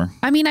Coast this summer.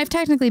 I mean, I've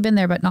technically been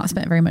there, but not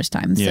spent very much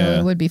time. So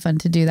it would be fun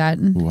to do that.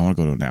 Ooh, I want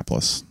to go to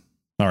Annapolis.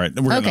 All right.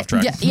 We're getting off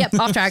track. Yep.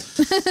 Off track.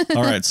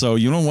 All right. So,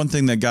 one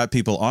thing that got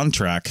people on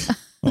track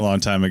a long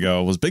time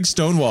ago was big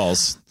stone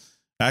walls.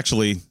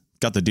 Actually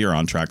got the deer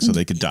on track so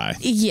they could die.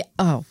 Yeah.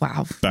 Oh,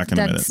 wow. Back in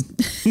a minute.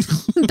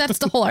 That's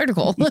the whole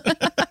article.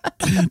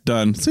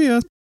 Done. See ya.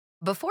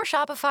 Before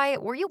Shopify,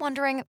 were you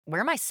wondering,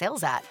 where are my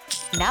sales at?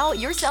 Now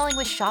you're selling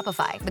with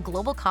Shopify, the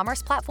global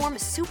commerce platform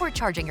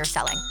supercharging your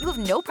selling. You have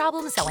no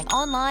problem selling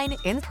online,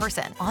 in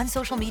person, on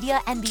social media,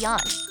 and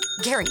beyond.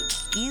 Gary,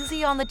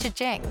 easy on the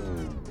cha-ching.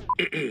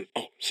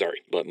 Oh,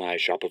 sorry, but my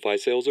Shopify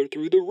sales are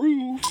through the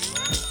roof.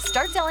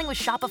 Start selling with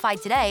Shopify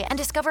today and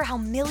discover how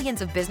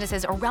millions of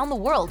businesses around the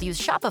world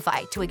use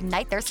Shopify to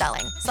ignite their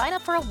selling. Sign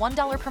up for a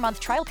 $1 per month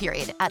trial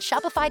period at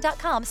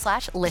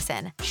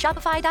shopify.com/listen.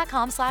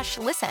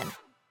 Shopify.com/listen.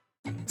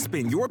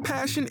 Spin your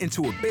passion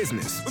into a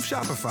business with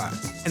Shopify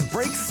and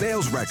break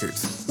sales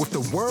records with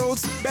the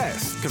world's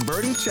best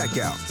converting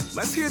checkout.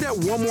 Let's hear that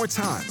one more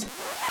time.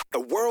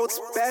 The world's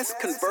best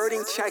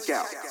converting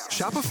checkout.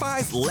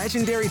 Shopify's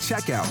legendary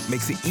checkout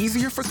makes it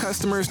easier for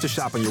customers to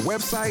shop on your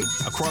website,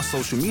 across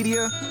social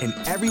media, and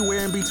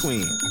everywhere in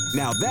between.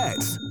 Now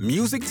that's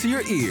music to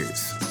your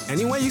ears.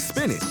 Any way you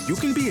spin it, you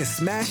can be a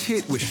smash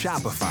hit with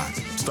Shopify.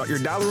 Start your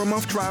 $1 a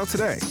month trial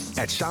today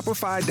at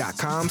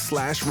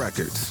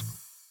shopify.com/records.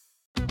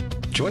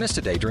 Join us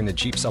today during the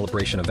Jeep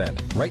Celebration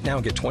event. Right now,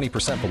 get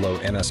 20% below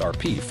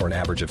MSRP for an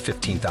average of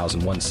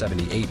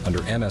 $15,178 under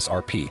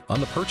MSRP on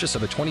the purchase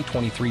of a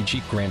 2023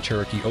 Jeep Grand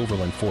Cherokee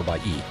Overland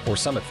 4xE or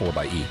Summit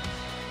 4xE.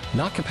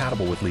 Not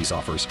compatible with lease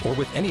offers or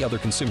with any other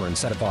consumer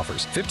incentive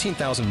offers.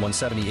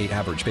 $15,178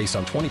 average based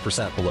on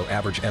 20% below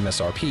average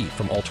MSRP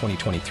from all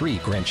 2023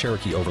 Grand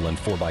Cherokee Overland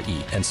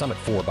 4xE and Summit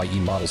 4xE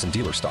models in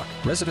dealer stock.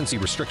 Residency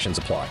restrictions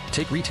apply.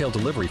 Take retail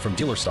delivery from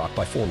dealer stock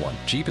by 4/1.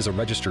 Jeep is a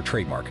registered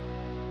trademark.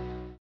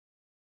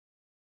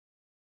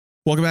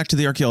 Welcome back to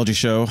the Archaeology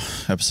Show,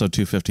 episode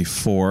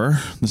 254.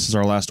 This is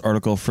our last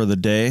article for the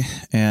day,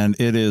 and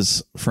it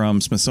is from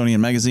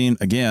Smithsonian Magazine.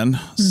 Again,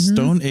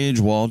 Stone Age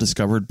wall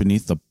discovered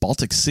beneath the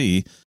Baltic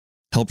Sea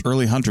helped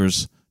early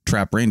hunters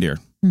trap reindeer.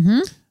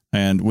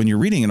 And when you're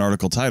reading an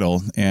article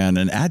title and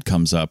an ad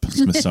comes up,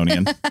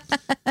 Smithsonian,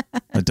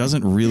 it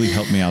doesn't really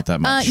help me out that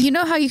much. You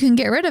know how you can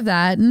get rid of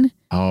that?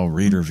 Oh,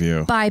 reader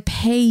view. By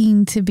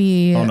paying to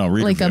be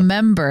reader view. A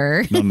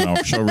member. No,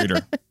 show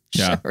reader.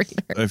 Yeah. Show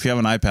reader. If you have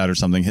an iPad or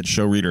something, hit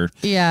show reader.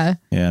 Yeah.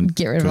 And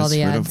get rid of all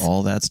the ads. Get rid of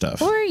all that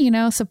stuff. Or,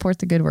 support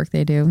the good work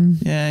they do.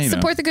 Yeah.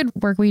 Support the good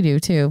work we do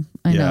too.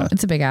 I know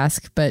it's a big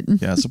ask, but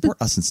yeah,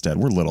 support us instead.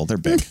 We're little. They're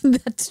big.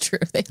 That's true.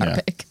 They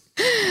are big.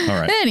 All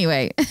right.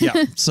 Anyway.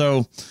 Yeah.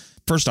 So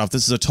first off,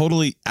 this is a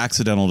totally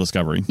accidental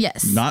discovery.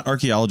 Yes. Not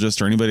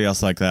archaeologists or anybody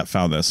else like that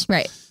found this.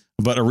 Right.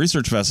 But a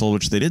research vessel,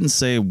 which they didn't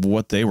say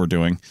what they were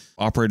doing,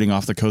 operating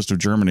off the coast of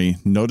Germany,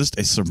 noticed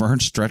a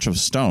submerged stretch of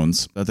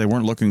stones that they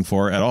weren't looking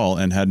for at all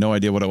and had no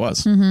idea what it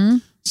was. Mm-hmm.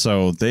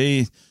 So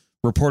they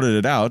reported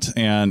it out,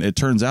 and it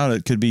turns out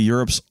it could be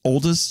Europe's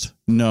oldest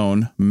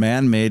known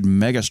man-made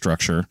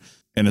megastructure,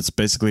 and it's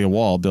basically a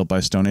wall built by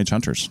Stone Age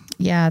hunters.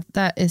 Yeah,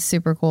 that is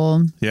super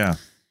cool. Yeah.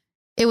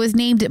 It was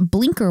named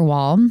Blinker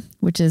Wall,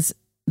 which is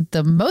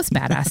the most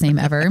badass name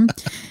ever.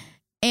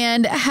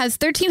 And has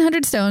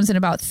 1,300 stones and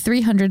about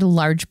 300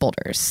 large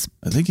boulders.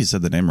 I think you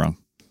said the name wrong.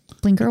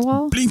 Blinker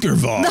Wall? Blinker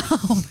Wall. No.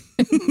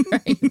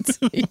 Right.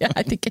 Yeah,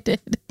 I think it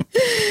did.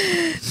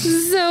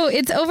 So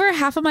it's over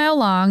half a mile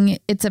long.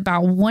 It's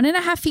about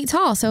 1.5 feet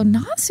tall. So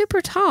not super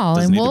tall.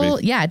 Doesn't and need to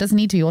be. Yeah, it doesn't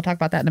need to be. We'll talk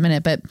about that in a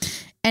minute.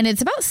 And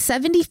it's about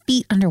 70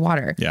 feet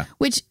underwater. Yeah.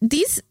 Which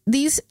these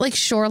like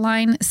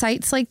shoreline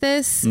sites like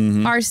this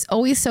are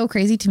always so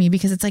crazy to me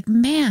because it's like,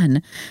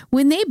 man,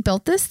 when they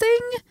built this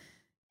thing,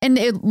 and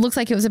it looks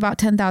like it was about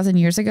 10,000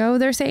 years ago,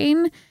 they're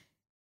saying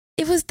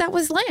that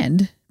was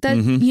land that,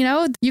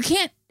 you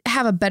can't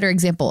have a better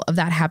example of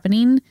that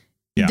happening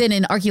than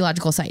in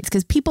archaeological sites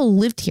because people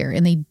lived here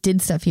and they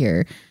did stuff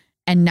here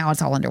and now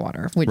it's all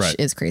underwater, which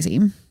is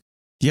crazy.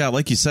 Yeah.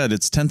 Like you said,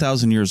 it's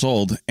 10,000 years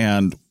old.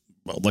 And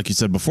like you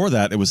said before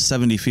that, it was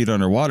 70 feet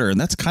underwater. And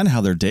that's kind of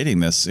how they're dating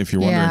this. If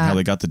you're wondering how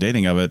they got the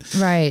dating of it.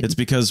 Right. It's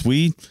because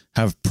we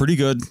have pretty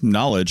good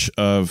knowledge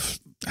of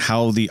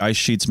how the ice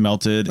sheets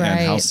melted and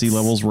how sea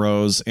levels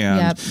rose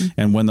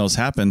and when those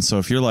happened. So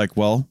if you're like,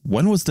 well,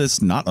 when was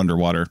this not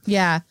underwater?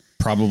 Yeah.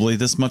 Probably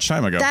this much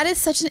time ago. That is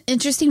such an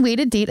interesting way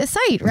to date a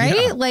site, right?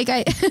 Yeah. Like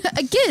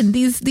again,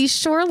 these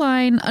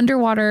shoreline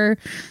underwater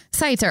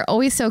sites are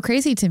always so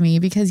crazy to me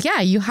because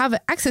you have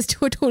access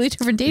to a totally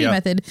different dating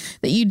method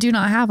that you do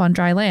not have on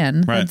dry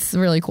land. Right. That's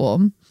really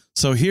cool.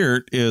 So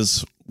here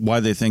is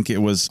why they think it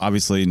was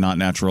obviously not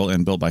natural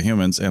and built by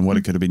humans and what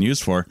it could have been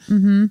used for.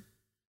 Mm-hmm.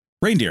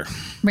 Reindeer.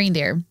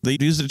 They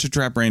used it to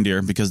trap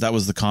reindeer because that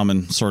was the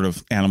common sort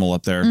of animal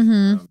up there.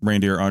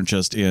 Reindeer aren't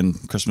just in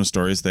Christmas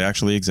stories. They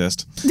actually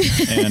exist.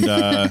 And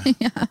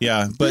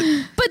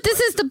but this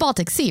is the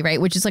Baltic Sea,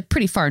 right? Which is like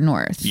pretty far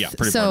north. Yeah,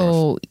 pretty far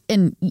north.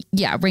 Reindeer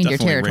Definitely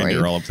territory.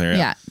 Reindeer all up there.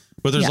 Yeah.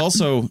 But there's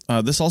also,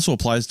 this also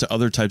applies to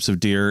other types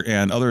of deer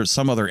and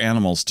some other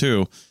animals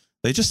too.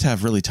 They just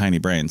have really tiny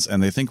brains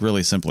and they think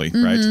really simply,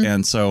 right?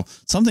 And so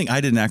something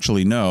I didn't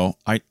actually know,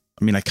 I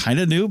mean, I kind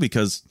of knew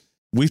because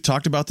we've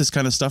talked about this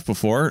kind of stuff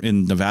before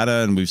in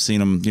Nevada and we've seen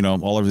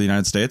them, all over the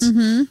United States.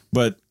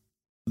 But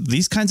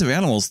these kinds of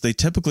animals, they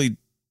typically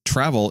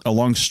travel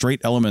along straight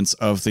elements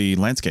of the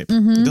landscape.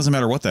 It doesn't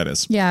matter what that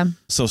is. Yeah.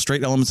 So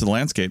straight elements of the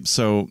landscape.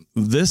 So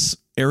this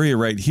area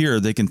right here,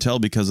 they can tell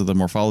because of the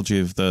morphology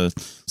of the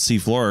sea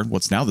floor,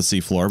 what's now the sea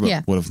floor,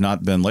 but would have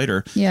not been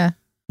later. Yeah.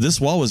 This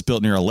wall was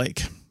built near a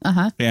lake.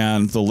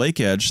 And the lake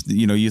edge,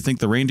 you think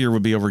the reindeer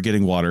would be over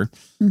getting water,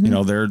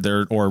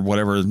 they're or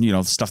whatever,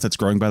 stuff that's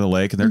growing by the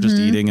lake and they're just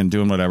eating and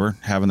doing whatever,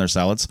 having their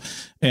salads.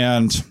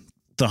 And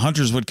the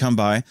hunters would come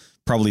by,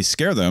 probably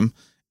scare them.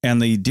 And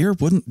the deer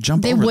wouldn't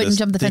jump over this. They wouldn't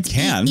jump the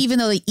fence, even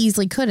though they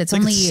easily could. It's they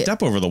only could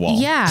step over the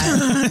wall. Yeah.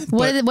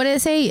 What did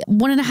it say?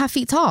 1.5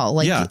 feet tall.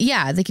 Like,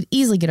 they could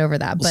easily get over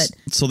that. But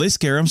so they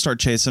scare them,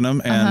 start chasing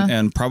them,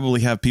 and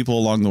probably have people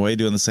along the way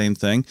doing the same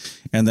thing.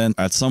 And then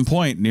at some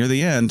point near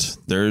the end,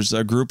 there's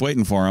a group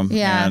waiting for them,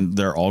 and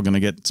they're all going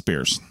to get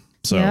spears.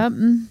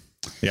 So.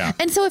 Yeah.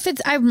 And so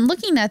I'm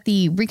looking at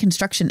the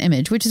reconstruction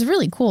image, which is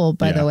really cool,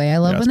 by the way. I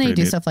love when they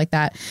do stuff like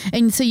that.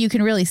 And so you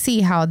can really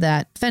see how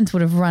that fence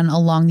would have run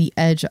along the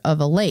edge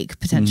of a lake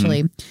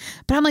potentially.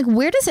 But I'm like,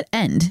 where does it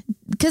end?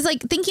 Because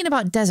like thinking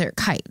about desert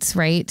kites,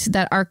 right?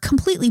 That are a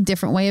completely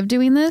different way of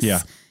doing this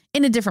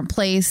in a different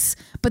place,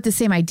 but the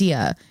same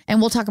idea.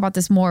 And we'll talk about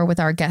this more with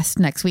our guest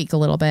next week a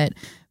little bit.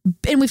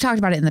 And we've talked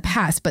about it in the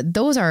past, but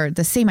those are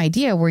the same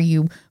idea where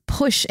you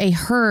push a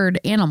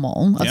herd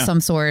animal of some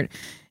sort.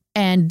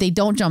 And they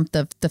don't jump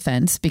the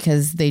fence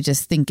because they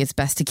just think it's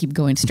best to keep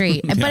going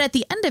straight. But at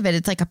the end of it,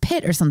 it's like a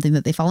pit or something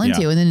that they fall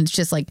into. And then it's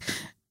just like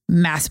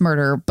mass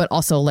murder, but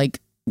also like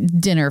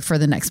dinner for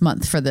the next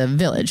month for the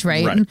village.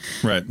 Right.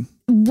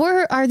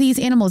 Where are these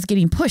animals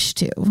getting pushed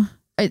to?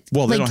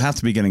 Well, they don't have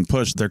to be getting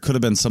pushed. There could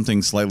have been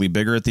something slightly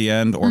bigger at the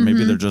end, or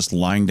maybe they're just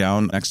lying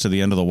down next to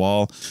the end of the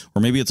wall,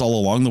 or maybe it's all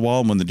along the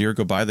wall. And when the deer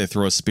go by, they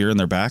throw a spear in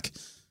their back.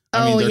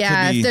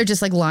 If they're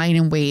just like lying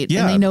in wait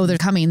and they know they're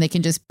coming, they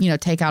can just,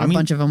 take out a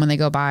bunch of them when they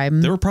go by.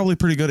 They were probably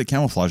pretty good at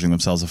camouflaging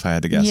themselves, if I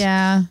had to guess.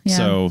 Yeah.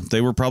 So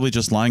they were probably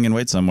just lying in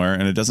wait somewhere,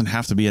 and it doesn't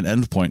have to be an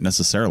end point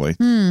necessarily.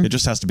 It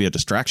just has to be a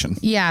distraction.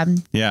 Yeah.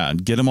 Yeah.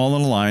 Get them all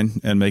in a line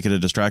and make it a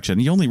distraction.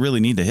 You only really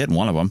need to hit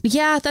one of them.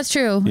 Yeah, that's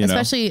true.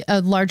 Especially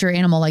a larger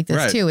animal like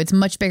this too. It's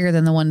much bigger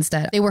than the ones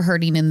that they were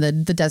herding in the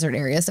desert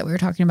areas that we were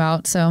talking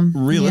about. So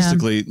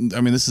realistically,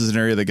 this is an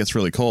area that gets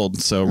really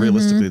cold. So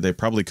realistically, they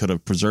probably could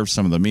have preserved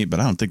some of the meat, but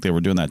I don't think they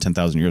were doing that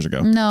 10,000 years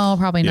ago. No,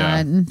 probably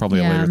not. Probably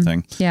a later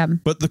thing. Yeah.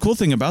 But the cool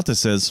thing about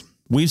this is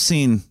we've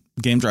seen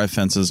game drive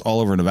fences all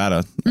over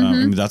Nevada.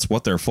 That's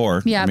what they're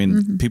for. Yeah.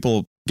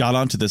 People got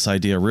onto this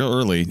idea real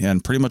early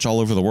and pretty much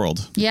all over the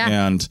world. Yeah.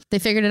 And they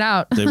figured it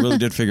out. They really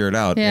did figure it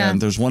out. Yeah. And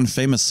there's one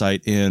famous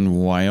site in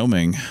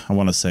Wyoming, I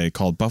want to say,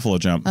 called Buffalo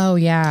Jump. Oh,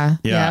 yeah.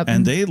 Yeah. Yep.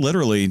 And they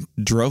literally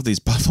drove these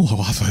buffalo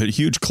off a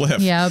huge cliff.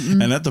 Yep.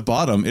 And at the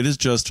bottom, it is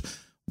just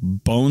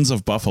bones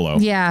of buffalo.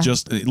 Yeah.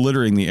 Just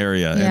littering the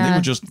area. Yeah. And they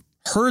would just...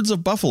 herds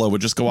of buffalo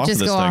would just go off of this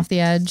thing. Just go off the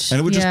edge. And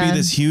it would just be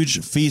this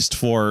huge feast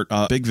for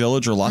a big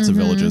village or lots of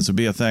villages. It would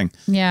be a thing.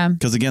 Yeah.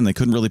 Because again, they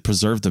couldn't really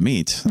preserve the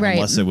meat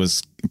unless it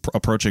was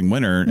approaching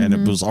winter and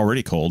it was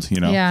already cold,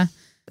 Yeah.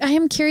 I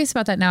am curious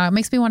about that now. It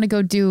makes me want to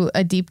go do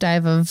a deep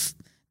dive of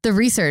the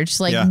research.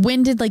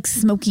 When did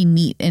smoking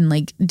meat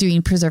and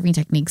doing preserving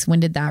techniques, when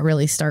did that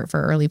really start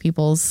for early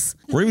peoples?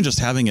 Or even just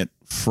having it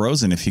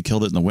frozen if you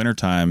killed it in the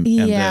wintertime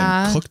and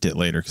then cooked it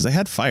later because they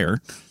had fire.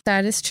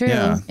 That is true.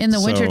 Yeah. In the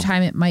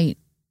wintertime, it might.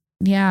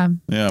 Yeah.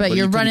 But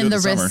you're running the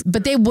risk.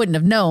 But they wouldn't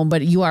have known,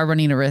 but you are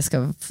running a risk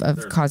of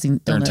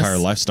causing their illness. entire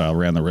lifestyle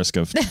ran the risk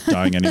of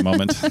dying any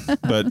moment.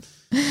 But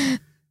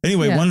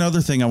anyway, one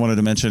other thing I wanted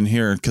to mention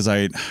here, because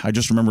I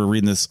just remember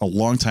reading this a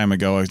long time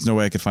ago. There's no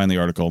way I could find the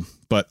article.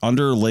 But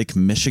under Lake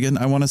Michigan,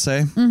 I want to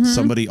say,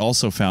 somebody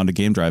also found a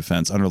game drive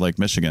fence under Lake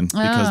Michigan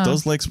because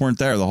those lakes weren't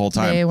there the whole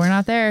time. They were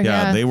not there.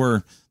 Yeah.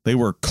 They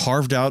were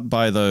carved out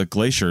by the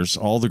glaciers.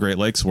 All the Great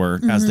Lakes were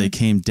as they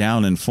came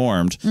down and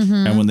formed.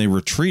 And when they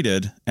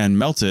retreated and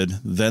melted,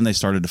 then they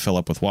started to fill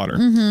up with water.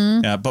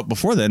 But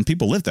before then,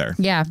 people lived there.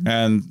 Yeah.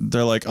 And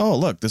they're like, oh,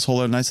 look, this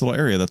whole nice little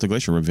area that the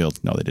glacier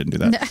revealed. No, they didn't do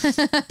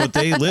that. But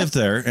they lived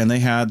there and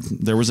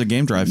there was a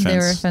game drive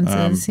fence. There were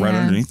fences, right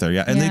underneath there.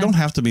 Yeah. And they don't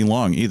have to be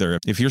long either.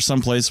 If you're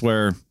someplace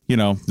where,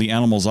 the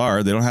animals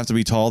they don't have to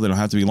be tall. They don't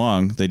have to be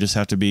long. They just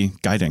have to be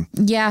guiding.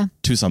 Yeah.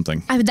 To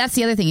something. That's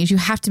the other thing is you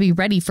have to be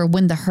ready for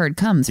when the herd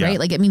comes,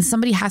 right? It means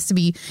somebody has to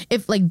be,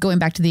 going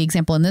back to the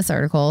example in this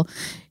article,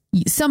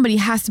 somebody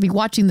has to be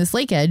watching this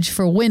lake edge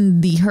for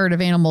when the herd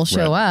of animals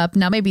show up.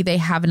 Now, maybe they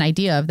have an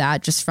idea of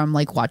that just from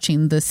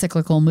watching the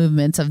cyclical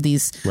movements of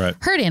these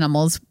herd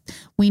animals.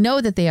 We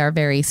know that they are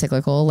very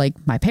cyclical, like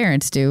my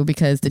parents do,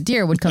 because the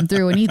deer would come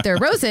through and eat their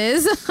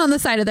roses on the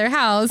side of their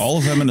house. All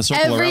of them in a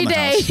circle every around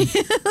day.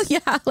 The house. Yeah,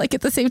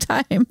 at the same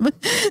time.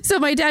 So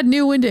my dad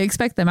knew when to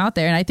expect them out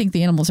there. And I think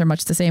the animals are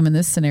much the same in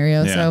this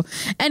scenario. Yeah. So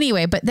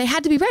anyway, but they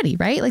had to be ready,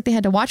 right? They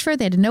had to watch for it.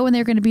 They had to know when they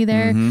were going to be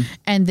there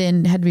and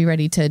then had to be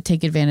ready to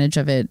take advantage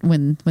of it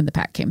when the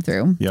pack came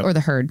through or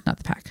the herd, not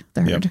the pack,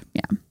 the herd.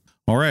 Yeah.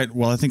 All right.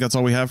 Well, I think that's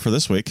all we have for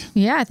this week.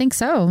 Yeah, I think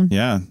so.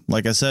 Yeah.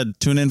 Like I said,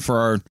 tune in for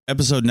our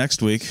episode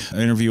next week, an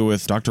interview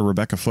with Dr.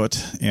 Rebecca Foote,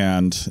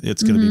 and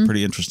it's going to be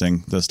pretty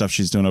interesting, the stuff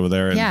she's doing over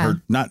there.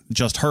 And not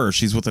just her,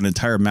 she's with an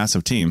entire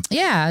massive team.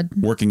 Yeah.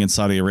 Working in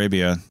Saudi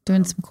Arabia.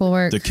 Doing some cool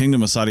work. The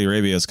Kingdom of Saudi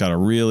Arabia has got a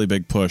really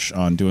big push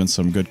on doing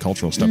some good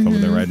cultural stuff over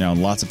there right now,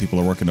 and lots of people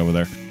are working over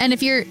there. And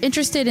if you're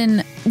interested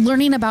in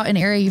learning about an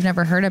area you've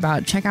never heard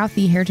about, check out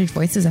the Heritage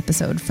Voices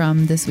episode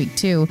from this week,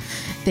 too.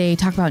 They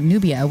talk about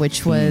Nubia,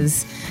 which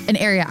was an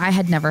area I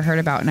had never heard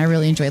about, and I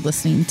really enjoyed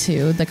listening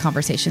to the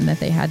conversation that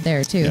they had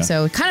there too. Yeah.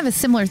 So kind of a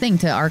similar thing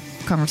to our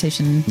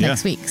conversation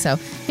next week. So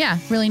yeah,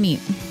 really neat.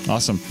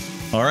 Awesome.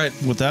 All right.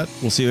 With that,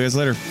 we'll see you guys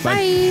later.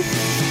 Bye.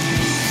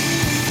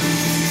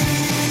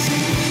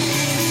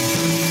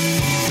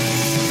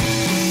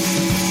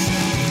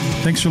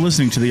 Thanks for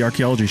listening to The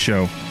Archaeology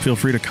Show. Feel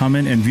free to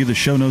comment and view the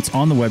show notes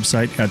on the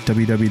website at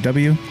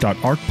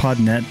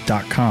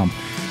www.arcpodnet.com.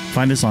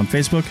 Find us on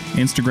Facebook,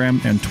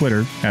 Instagram, and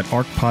Twitter at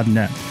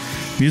ArcPodNet.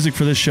 Music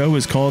for this show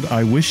is called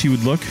I Wish You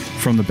Would Look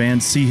from the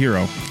band Sea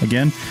Hero.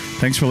 Again,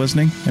 thanks for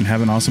listening and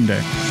have an awesome day.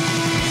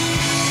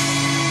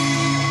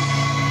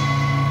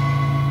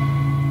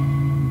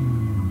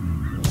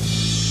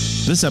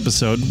 This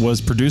episode was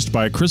produced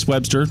by Chris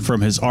Webster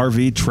from his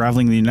RV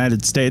traveling the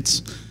United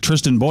States,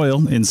 Tristan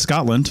Boyle in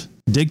Scotland,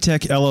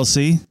 DigTech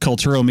LLC,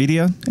 Cultural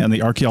Media, and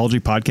the Archaeology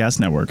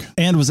Podcast Network,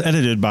 and was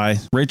edited by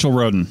Rachel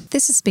Roden.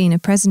 This has been a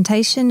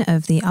presentation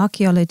of the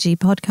Archaeology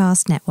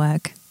Podcast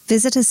Network.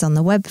 Visit us on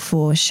the web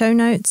for show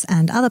notes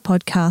and other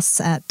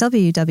podcasts at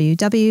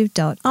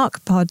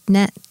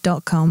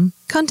www.arcpodnet.com.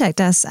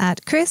 Contact us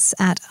at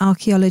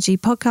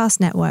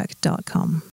chris@archaeologypodcastnetwork.com.